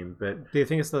single game. But do you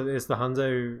think it's the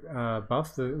Hanzo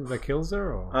buff that kills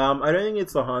her? Or? I don't think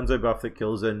it's the Hanzo buff that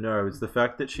kills her. No, it's the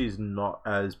fact that she's not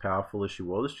as powerful as she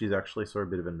was. She's actually saw a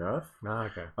bit of a nerf.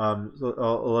 Okay. So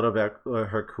a lot of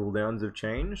her cooldowns have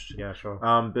changed. Yeah, sure.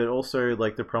 But also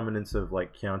like the prominence of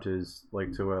like counters,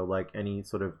 like to her, like any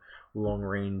sort of long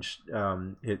range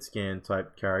hit scan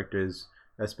type characters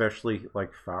especially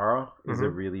like Farah is a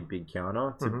really big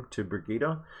counter to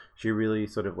Brigitte. She really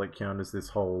sort of like counters this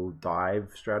whole dive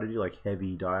strategy, like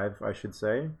heavy dive, I should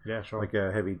say. Yeah, sure. Like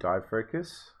a heavy dive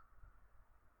focus.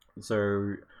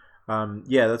 So,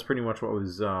 yeah, that's pretty much what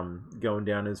was going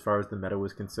down as far as the meta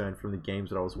was concerned from the games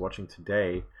that I was watching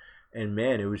today. And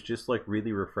man, it was just like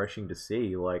really refreshing to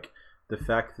see, like the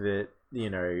fact that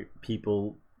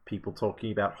people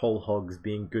talking about whole hogs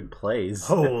being good plays.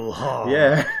 Whole hog.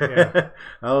 Yeah. Yeah.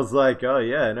 I was like, oh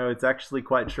yeah, no, it's actually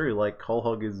quite true. Like whole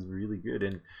hog is really good,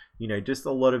 and just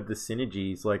a lot of the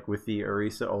synergies, like with the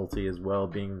Orisa ulti as well,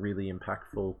 being really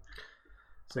impactful.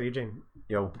 So Eugene,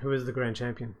 Yo, who is the grand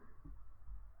champion?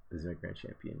 there's no grand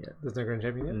champion yet. There's no grand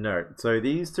champion yet? No. So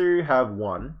these two have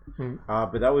won,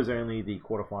 but that was only the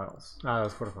quarterfinals. Ah,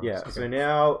 that's quarterfinals. Yeah. Okay. So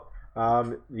now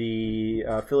the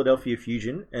Philadelphia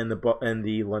Fusion and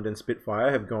the London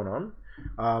Spitfire have gone on,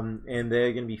 and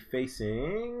they're going to be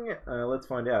facing. Let's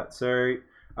find out. So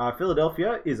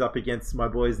Philadelphia is up against my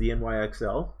boys, the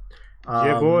NYXL.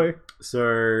 Yeah, boy. So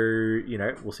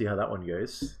we'll see how that one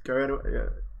goes. Go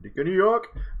New York.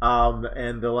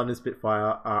 And the London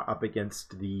Spitfire are up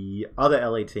against the other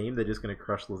LA team. They're just going to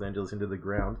crush Los Angeles into the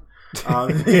ground.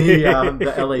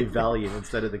 The LA Valiant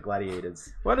instead of the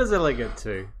Gladiators. Why does LA get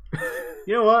two?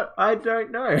 You know what? I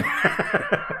don't know.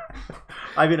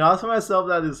 I've been asking myself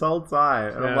that this whole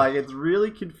time, and I'm like, it's really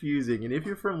confusing. And if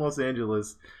you're from Los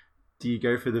Angeles, do you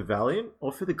go for the Valiant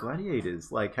or for the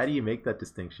Gladiators? Like, how do you make that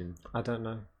distinction? I don't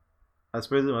know. I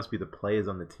suppose it must be the players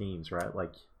on the teams, right?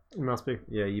 Like, it must be.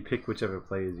 Yeah, you pick whichever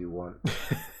players you want.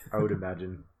 I would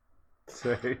imagine.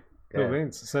 So, Cool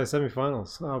beans. So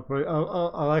semi-finals.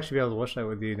 I'll actually be able to watch that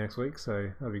with you next week, so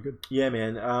that'll be good. Yeah,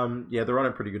 man. They're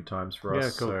running pretty good times for us.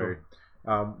 Yeah, cool,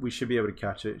 so we should be able to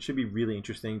catch it. It should be really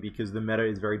interesting because the meta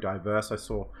is very diverse. I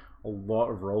saw a lot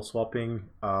of role swapping.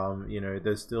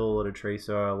 There's still a lot of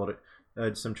Tracer,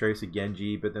 some Tracer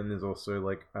Genji, but then there's also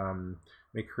like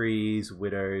McCree's,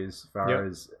 Widows,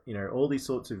 Pharah's, all these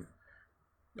sorts of.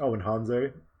 Oh, and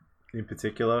Hanzo in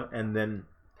particular, and then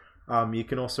you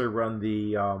can also run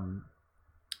the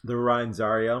Ryan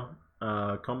Zarya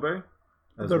combo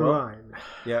as well. Ryan.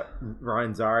 Yeah,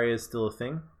 Ryan Zarya is still a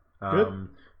thing. Good.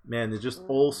 Man, there's just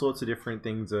all sorts of different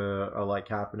things are like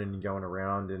happening and going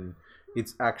around, and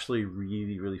it's actually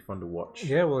really, really fun to watch.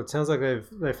 Yeah, well, it sounds like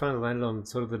they finally landed on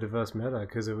sort of the diverse meta,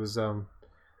 because it was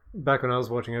back when I was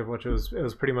watching Overwatch, it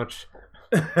was pretty much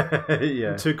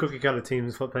yeah, two cookie cutter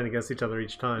teams playing against each other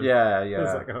each time. Yeah.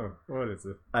 It's like, oh, what is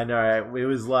it? I know. It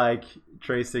was like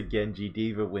Tracer, Genji,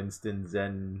 Diva, Winston,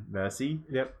 Zen, Mercy.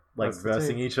 Yep. Like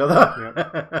versing each other.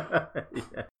 Yep.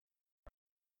 Yeah.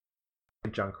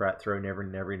 Junkrat thrown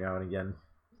every now and again.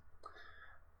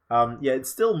 It's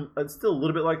still a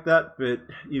little bit like that, but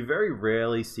you very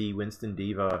rarely see Winston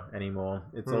Diva anymore.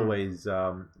 It's always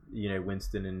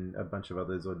Winston and a bunch of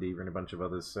others, or Diva and a bunch of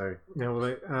others. So yeah,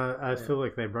 well, I feel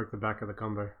like they broke the back of the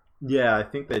combo. Yeah, I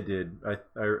think they did. I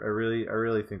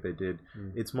really think they did.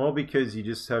 It's more because you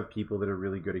just have people that are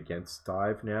really good against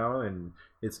dive now, and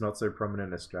it's not so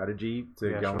prominent a strategy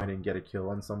to go in and get a kill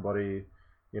on somebody.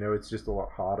 It's just a lot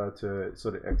harder to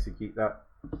sort of execute that.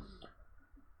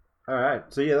 Alright,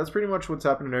 so yeah, that's pretty much what's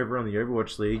happening over on the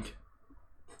Overwatch League.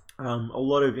 A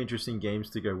lot of interesting games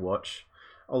to go watch.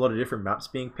 A lot of different maps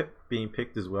being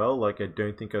picked as well. Like, I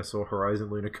don't think I saw Horizon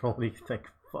Lunar Colony, thank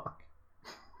fuck.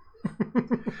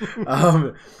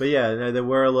 But yeah, no, there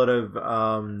were a lot of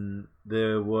no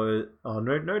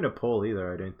Nepal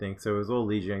either, I don't think. So it was all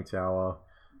Lijiang Tower.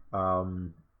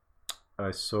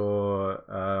 I saw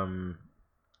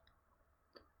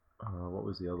what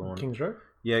was the other one? Kings Row?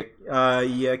 Yeah,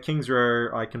 Kings Row,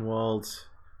 Eichenwald,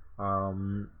 a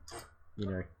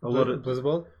lot of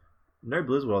Blizzworld? No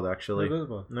Blizzworld actually.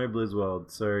 No Blizzworld.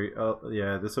 So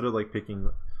they're sort of like picking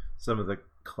some of the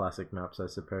classic maps, I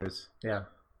suppose. Yeah.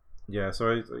 Yeah,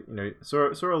 so I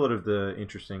saw a lot of the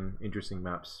interesting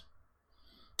maps.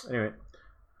 Anyway,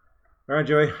 all right,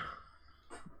 Joey.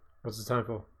 What's the time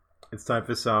for? It's time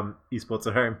for some esports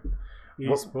at home.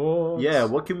 Esports.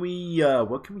 What can we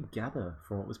gather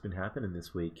from what's been happening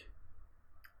this week?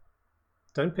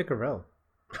 Don't pick a rel.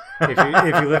 If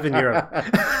you live in Europe.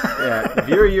 Yeah, if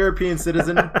you're a European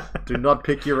citizen, do not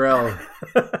pick your rel.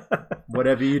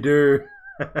 Whatever you do.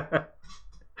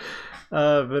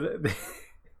 But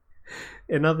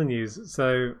in other news,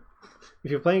 so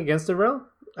if you're playing against a rel,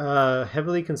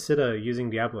 heavily consider using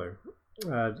Diablo.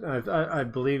 I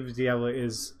believe Diablo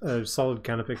is a solid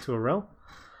counterpick to a rel.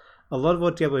 A lot of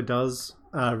what Diablo does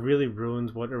really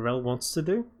ruins what a rel wants to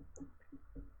do.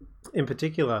 In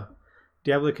particular,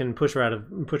 Diablo can push her out of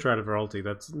her ulti.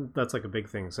 That's like a big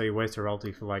thing. So you waste her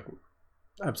ulti for like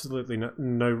absolutely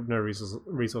no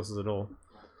resources at all.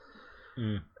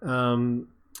 Mm.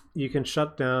 You can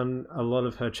shut down a lot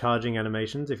of her charging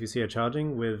animations if you see her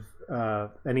charging with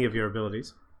any of your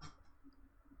abilities.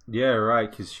 Yeah, right.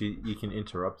 Because you can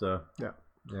interrupt her. Yeah.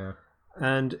 Yeah.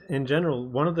 And in general,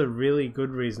 one of the really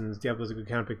good reasons Diablo's a good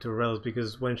counterpick to Arel is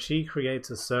because when she creates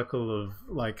a circle of,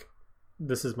 like,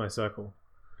 this is my circle,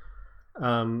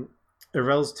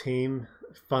 Arel's team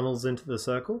funnels into the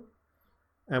circle,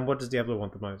 and what does Diablo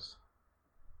want the most?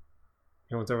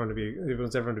 He wants everyone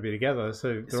to be together,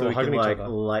 so they're all hugging each other.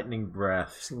 Lightning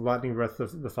breath. Just lightning breath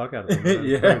the fuck out of them.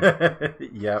 Yeah.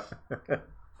 Yep.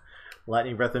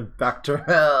 Lightning breath and back to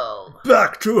hell.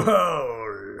 Back to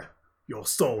hell. Your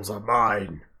souls are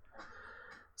mine.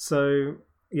 So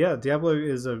yeah, Diablo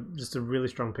is just a really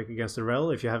strong pick against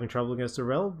Arel. If you're having trouble against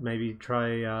Arel, maybe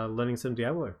try learning some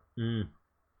Diablo.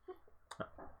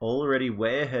 Already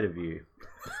way ahead of you.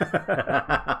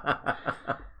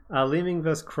 Li Ming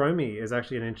vs Chromie is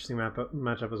actually an interesting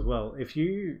matchup as well.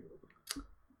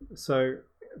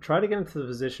 Try to get into the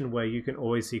position where you can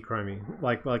always see Chromie.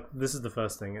 Like this is the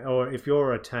first thing. Or if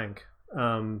you're a tank,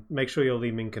 make sure your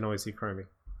Li Ming can always see Chromie.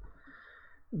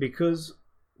 Because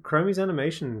Chromie's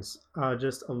animations are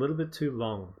just a little bit too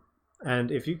long.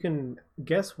 And if you can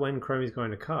guess when Chromie's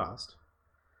going to cast,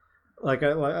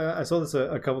 I saw this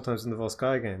a couple times in the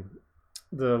Volskaya game.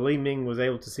 The Li Ming was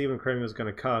able to see when Chromie was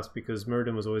going to cast because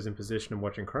Muradin was always in position and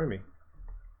watching Chromie.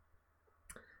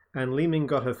 And Li Ming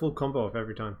got her full combo off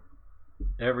every time.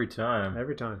 Every time.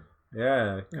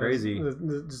 Yeah, crazy.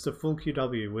 Just a full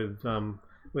QW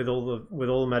with all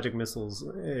the magic missiles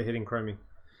hitting Chromie.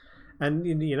 And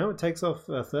it takes off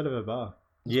a third of her bar.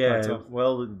 Yeah,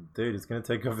 well, dude, it's going to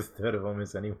take off a third of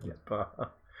almost anyone's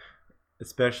bar.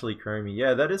 Especially Chromie.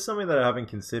 Yeah, that is something that I haven't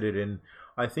considered, and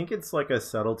I think it's like a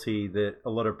subtlety that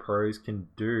a lot of pros can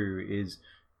do is,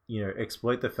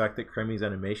 exploit the fact that Chromie's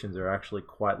animations are actually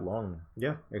quite long.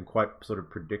 Yeah. And quite sort of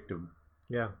predictive.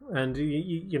 Yeah, and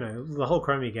the whole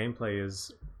Chromie gameplay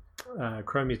is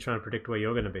Chromie's trying to predict where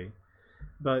you're going to be.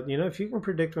 But, if you can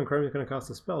predict when Chromie's going to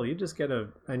cast a spell, you just get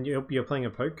and you're playing a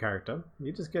poke character,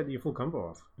 you just get your full combo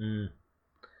off.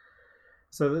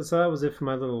 So that was it for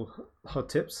my little hot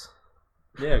tips.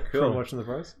 Yeah, cool. From watching the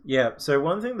pros. Yeah, so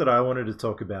one thing that I wanted to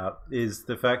talk about is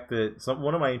the fact that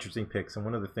one of my interesting picks and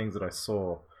one of the things that I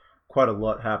saw quite a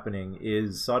lot happening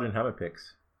is Sword and Hammer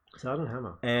picks. Sword and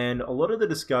Hammer. And a lot of the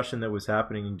discussion that was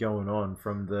happening and going on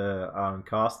from the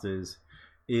casters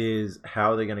is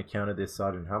how they're going to counter this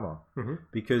Sword and Hammer. Mm-hmm.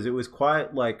 Because it was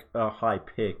quite like a high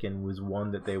pick and was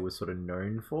one that they were sort of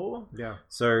known for. Yeah.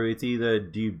 So it's either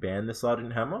do you ban the Sword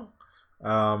and Hammer?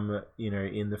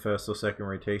 In the first or second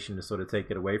rotation to sort of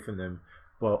take it away from them,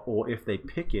 or if they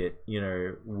pick it,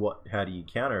 how do you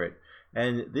counter it?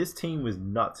 And this team was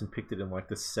nuts and picked it in like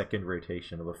the second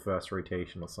rotation or the first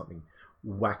rotation or something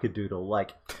wackadoodle,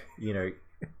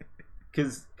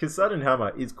 because Sword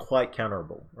Hammer is quite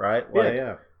counterable, right?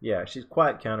 Yeah, she's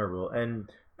quite counterable,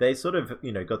 and they sort of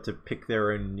got to pick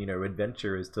their own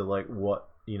adventure as to like what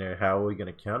how are we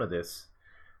going to counter this.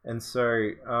 And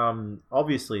so,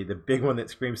 obviously, the big one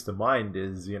that screams to mind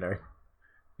is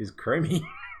Chromie.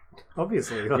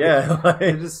 Obviously,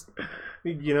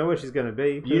 you know where she's going to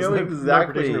be. You know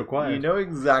exactly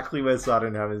where Sword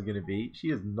and Hammer is going to be. She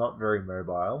is not very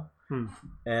mobile,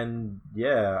 and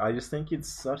yeah, I just think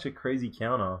it's such a crazy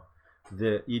counter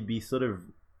that you'd be sort of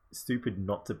stupid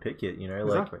not to pick it.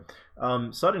 Exactly.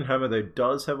 Sword and Hammer though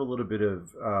does have a little bit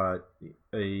of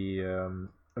a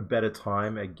better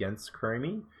time against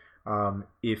Chromie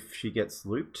if she gets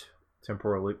looped,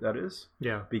 temporal loop that is.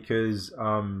 Yeah. Because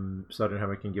Sword and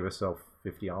Hammer can give herself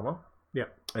 50 armor. Yeah.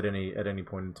 At any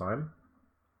point in time,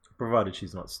 provided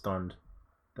she's not stunned,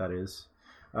 that is.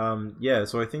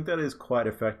 So I think that is quite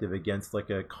effective against like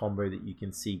a combo that you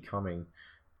can see coming.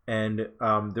 And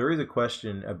there is a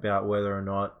question about whether or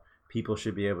not people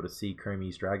should be able to see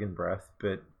Chromie's Dragon Breath,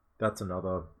 but that's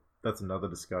another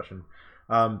discussion.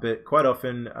 But quite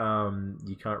often,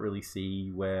 you can't really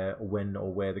see when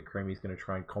or where the Chromie is going to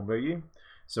try and combo you.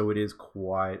 So it is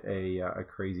quite a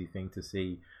crazy thing to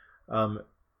see.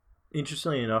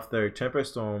 Interestingly enough, though, Tempo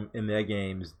Storm in their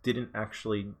games didn't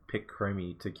actually pick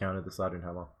Chromie to counter the Sword and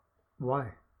Hammer. Why?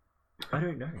 I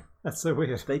don't know. That's so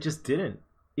weird. They just didn't.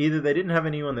 Either they didn't have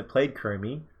anyone that played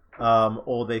Chromie,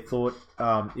 or they thought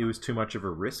it was too much of a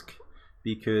risk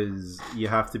because you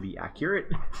have to be accurate.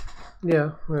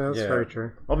 Yeah, well, that's very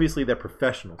true. Obviously, they're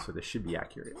professional, so they should be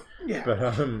accurate. Yeah. But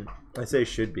I say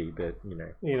should be, but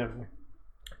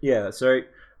Yeah, so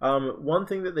one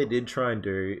thing that they did try and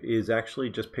do is actually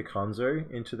just pick Hanzo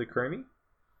into the Chromie.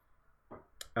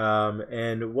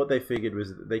 And what they figured was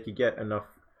that they could get enough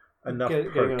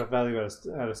getting enough value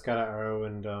out of scatter arrow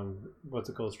and what's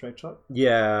it called, straight shot?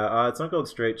 Yeah, it's not called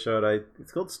straight shot.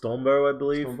 It's called Stormbow, I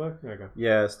believe. Stormbow? Okay.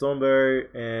 Yeah,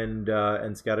 Stormbow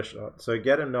and scatter shot. So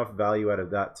get enough value out of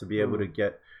that to be able to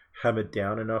get hammered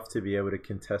down enough to be able to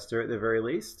contest her at the very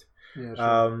least. Yeah,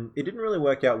 sure. It didn't really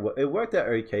work out. It worked out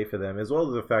okay for them, as well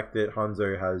as the fact that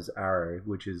Hanzo has arrow,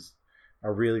 which is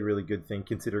a really, really good thing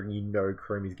considering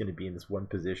Chromie's going to be in this one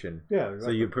position. Yeah, exactly. So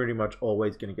you're pretty much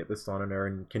always going to get the stun on her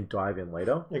and can dive in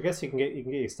later. I guess you can get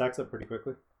your stacks up pretty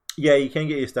quickly. Yeah, you can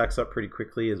get your stacks up pretty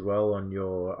quickly as well on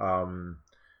your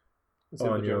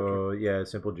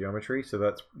simple geometry. So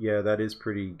that is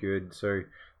pretty good. So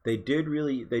they did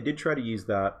try to use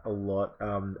that a lot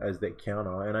as their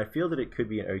counter, and I feel that it could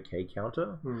be an okay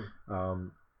counter.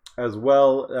 As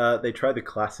well, they tried the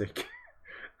classic.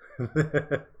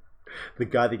 The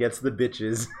guy that gets the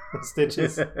bitches.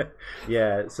 Stitches.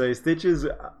 Yeah, so Stitches,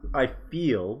 I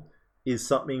feel, is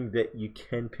something that you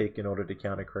can pick in order to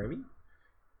counter Chromie.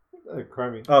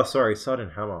 Chromie. Oh, sorry,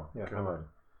 Sudden Hammer. Yeah, come on.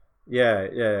 Yeah,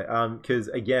 because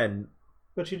again...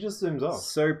 But she just zooms off.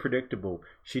 So predictable.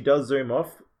 She does zoom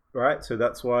off, right? So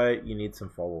that's why you need some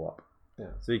follow-up.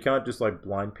 Yeah. So you can't just like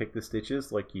blind pick the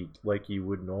Stitches like you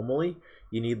would normally.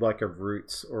 You need like a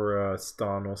Roots or a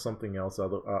Stun or something else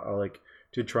like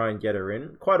to try and get her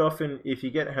in. Quite often, if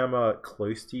you get Hammer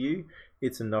close to you,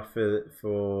 it's enough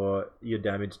for your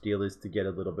damage dealers to get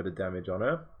a little bit of damage on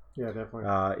her. Yeah, definitely.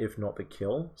 If not the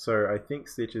kill. So I think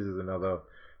Stitches is another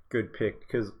good pick,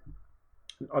 because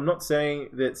I'm not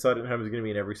saying that Sudden Hammer is going to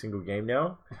be in every single game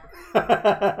now,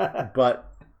 but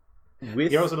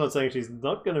you're also not saying she's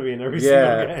not going to be in every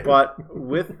single game. But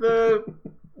with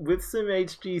some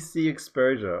HGC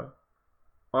exposure,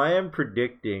 I am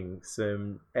predicting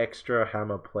some extra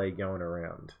Hammer play going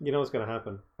around. You know what's going to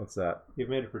happen? What's that? You've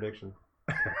made a prediction.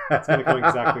 It's going to come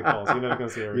exactly false. You're never going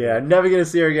to see her again. Yeah, never going to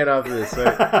see her again after this. So,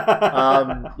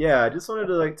 I just wanted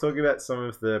to talk about some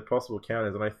of the possible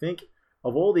counters, and I think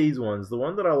of all these ones, the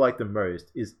one that I like the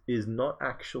most is not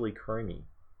actually Chromie.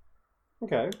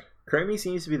 Okay. Chromie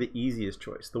seems to be the easiest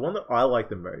choice. The one that I like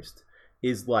the most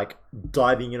is like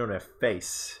diving in on her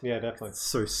face. Yeah, definitely. It's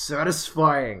so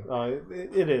satisfying.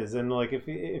 It is, and like if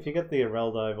you get the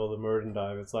Arel dive or the Muradin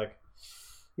dive, it's like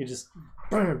you just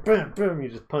boom, boom, boom. You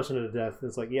just punch into death.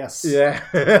 It's like yes,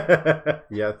 yeah,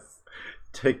 yes.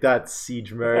 Take that,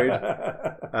 siege mode.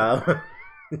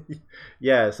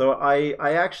 Yeah, so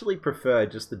I actually prefer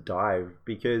just the dive,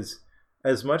 because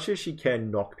as much as she can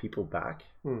knock people back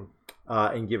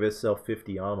and give herself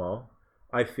 50 armor,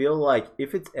 I feel like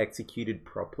if it's executed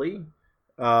properly,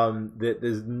 that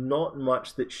there's not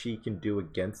much that she can do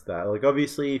against that. Like,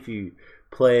 obviously, if you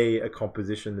play a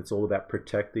composition that's all about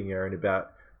protecting her and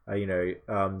about,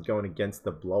 going against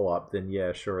the blow up, then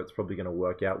yeah, sure, it's probably going to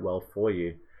work out well for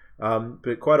you.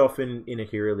 But quite often in a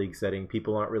Hero League setting,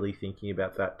 people aren't really thinking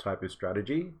about that type of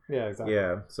strategy. Yeah, exactly.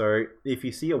 Yeah, so if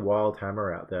you see a Wild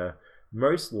Hammer out there,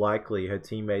 most likely her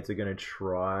teammates are going to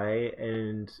try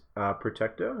and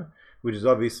protect her, which is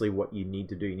obviously what you need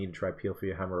to do. You need to try peel for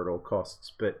your hammer at all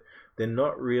costs, but they're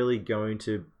not really going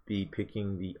to be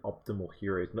picking the optimal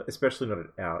heroes, especially not at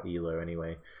our ELO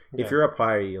anyway. Yeah. If you're up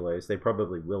higher ELOs, they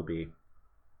probably will be.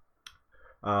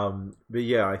 But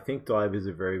yeah, I think dive is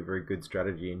a very, very good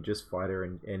strategy, and just fight her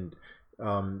and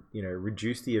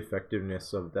reduce the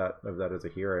effectiveness of that as a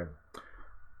hero.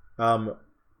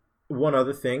 One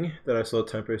other thing that I saw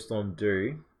Tempo Storm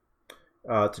do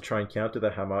to try and counter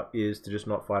the hammer is to just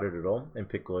not fight it at all and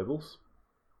pick globals.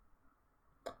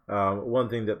 One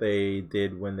thing that they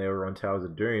did when they were on Towers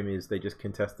of Doom is they just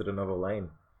contested another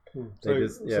lane. So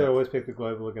they always pick the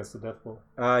global against the death ball.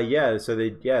 So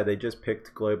they just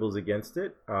picked globals against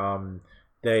it.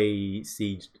 They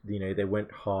sieged, they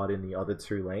went hard in the other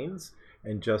two lanes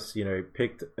and just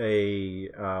picked a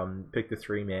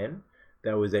 3-man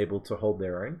that was able to hold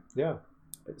their own. Yeah.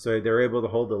 So they're able to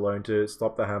hold the lone to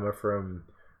stop the hammer from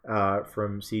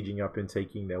sieging up and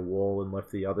taking their wall, and left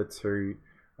the other two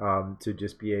to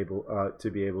just be able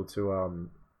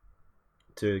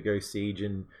to go siege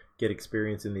and get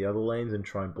experience in the other lanes and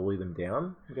try and bully them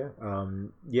down.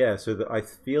 Yeah. So I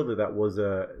feel that was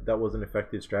an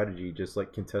effective strategy, just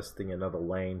like contesting another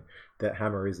lane that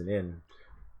hammer isn't in.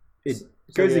 It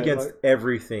goes against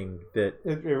everything that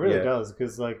it really does,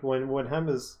 because like when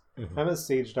Hammer's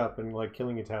sieged up and like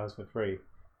killing your towers for free,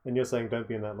 and you're saying don't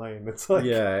be in that lane, it's like,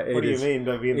 what do you mean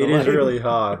don't be in the lane? It is really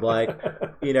hard. Like,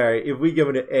 if we go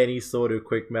into any sort of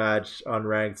quick match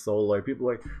unranked solo, people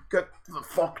are like, get the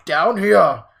fuck down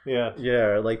here.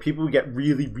 Yeah, like people get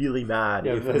really, really mad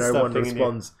if no one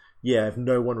responds. Yeah, if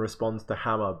no one responds to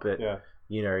hammer. But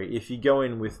if you go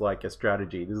in with like a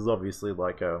strategy, this is obviously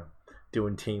like a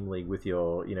doing team league with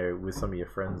your, with some of your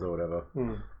friends or whatever.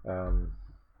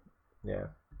 Yeah,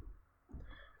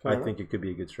 I think it could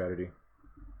be a good strategy.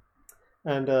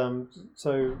 And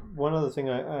so one other thing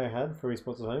I had for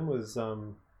esports at home was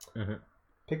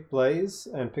pick Blaze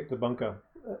and pick the bunker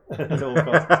at all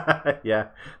costs. Yeah,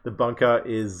 the bunker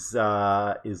is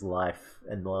life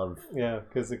and love. Yeah,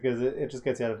 because it just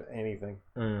gets you out of anything.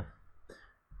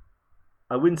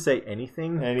 I wouldn't say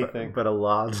anything, but a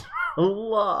large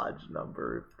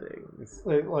number of things.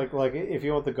 Like if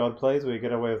you want the god plays where you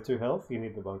get away with 2 health, you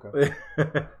need the bunker.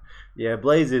 Yeah,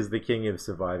 Blaze is the king of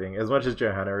surviving, as much as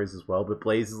Johanna is as well. But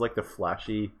Blaze is like the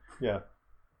flashy get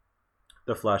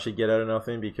out of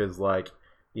nothing, because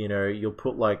you'll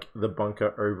put like the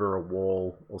bunker over a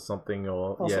wall or something,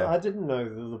 or also, I didn't know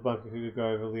that the bunker could go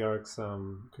over Leoric's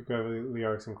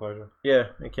enclosure. Yeah,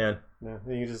 it can. Yeah,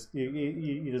 and you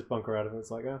just bunker out of it.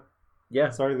 It's like,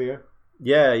 yeah, sorry, Leo.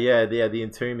 Yeah. The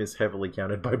entomb is heavily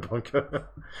counted by bunker,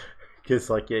 because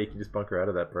you can just bunker out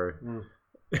of that, bro.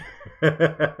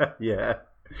 Yeah,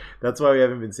 that's why we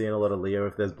haven't been seeing a lot of Leo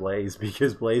if there's Blaze,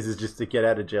 because Blaze is just a get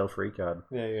out of jail free card.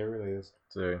 Yeah, it really is.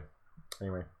 So,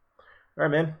 anyway. All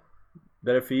right, man.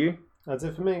 That it for you? That's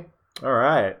it for me. All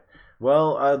right.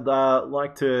 Well, I'd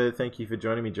like to thank you for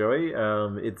joining me, Joey.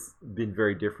 It's been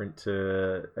very different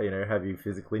to have you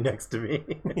physically next to me.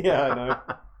 Yeah, I know.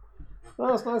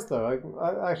 No, it's nice though. I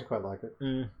actually quite like it.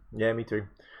 Yeah, me too.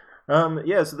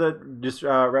 Yeah, so that just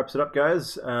wraps it up,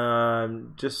 guys.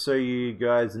 Just so you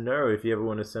guys know, if you ever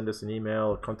want to send us an email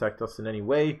or contact us in any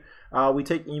way, we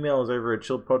take emails over at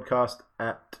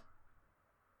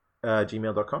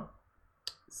chilledpodcast@gmail.com.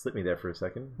 Slipped me there for a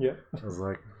second. Yeah. I was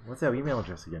like, what's our email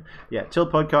address again? Yeah,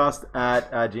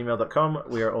 chilledpodcast@gmail.com.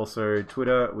 We are also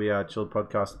Twitter. We are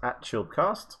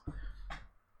chilledpodcast@chilledcast.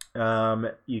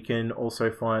 You can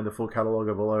also find the full catalogue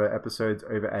of all our episodes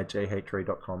over at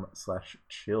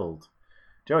jhatray.com/chilled.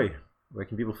 Joey, where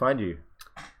can people find you?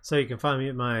 So you can find me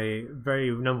at my very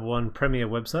 #1 premier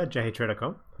website,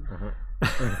 jhatray.com,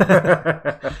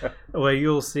 where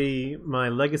you'll see my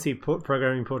legacy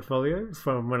programming portfolio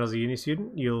from when I was a uni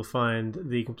student. You'll find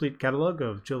the complete catalogue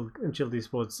of Chilled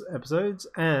Esports episodes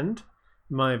and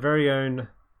my very own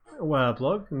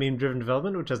blog, Meme Driven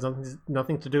Development, which has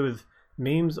nothing to do with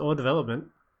memes or development.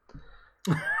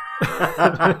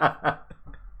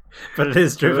 But it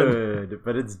is driven. Good,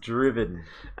 but it's driven.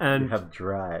 And you have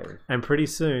drive. And pretty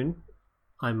soon,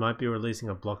 I might be releasing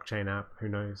a blockchain app. Who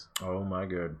knows? Oh my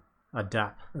god. A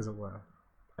DApp, as it were.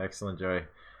 Excellent, Joey.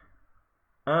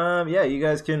 Yeah, you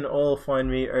guys can all find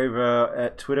me over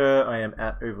at Twitter. I am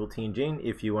at OvalteenGene.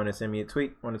 If you want to send me a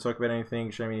tweet, want to talk about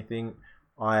anything, show me anything,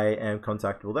 I am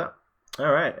contactable there.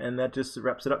 All right, and that just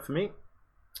wraps it up for me.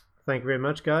 Thank you very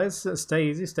much, guys. Stay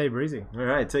easy, stay breezy. All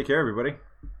right, take care, everybody.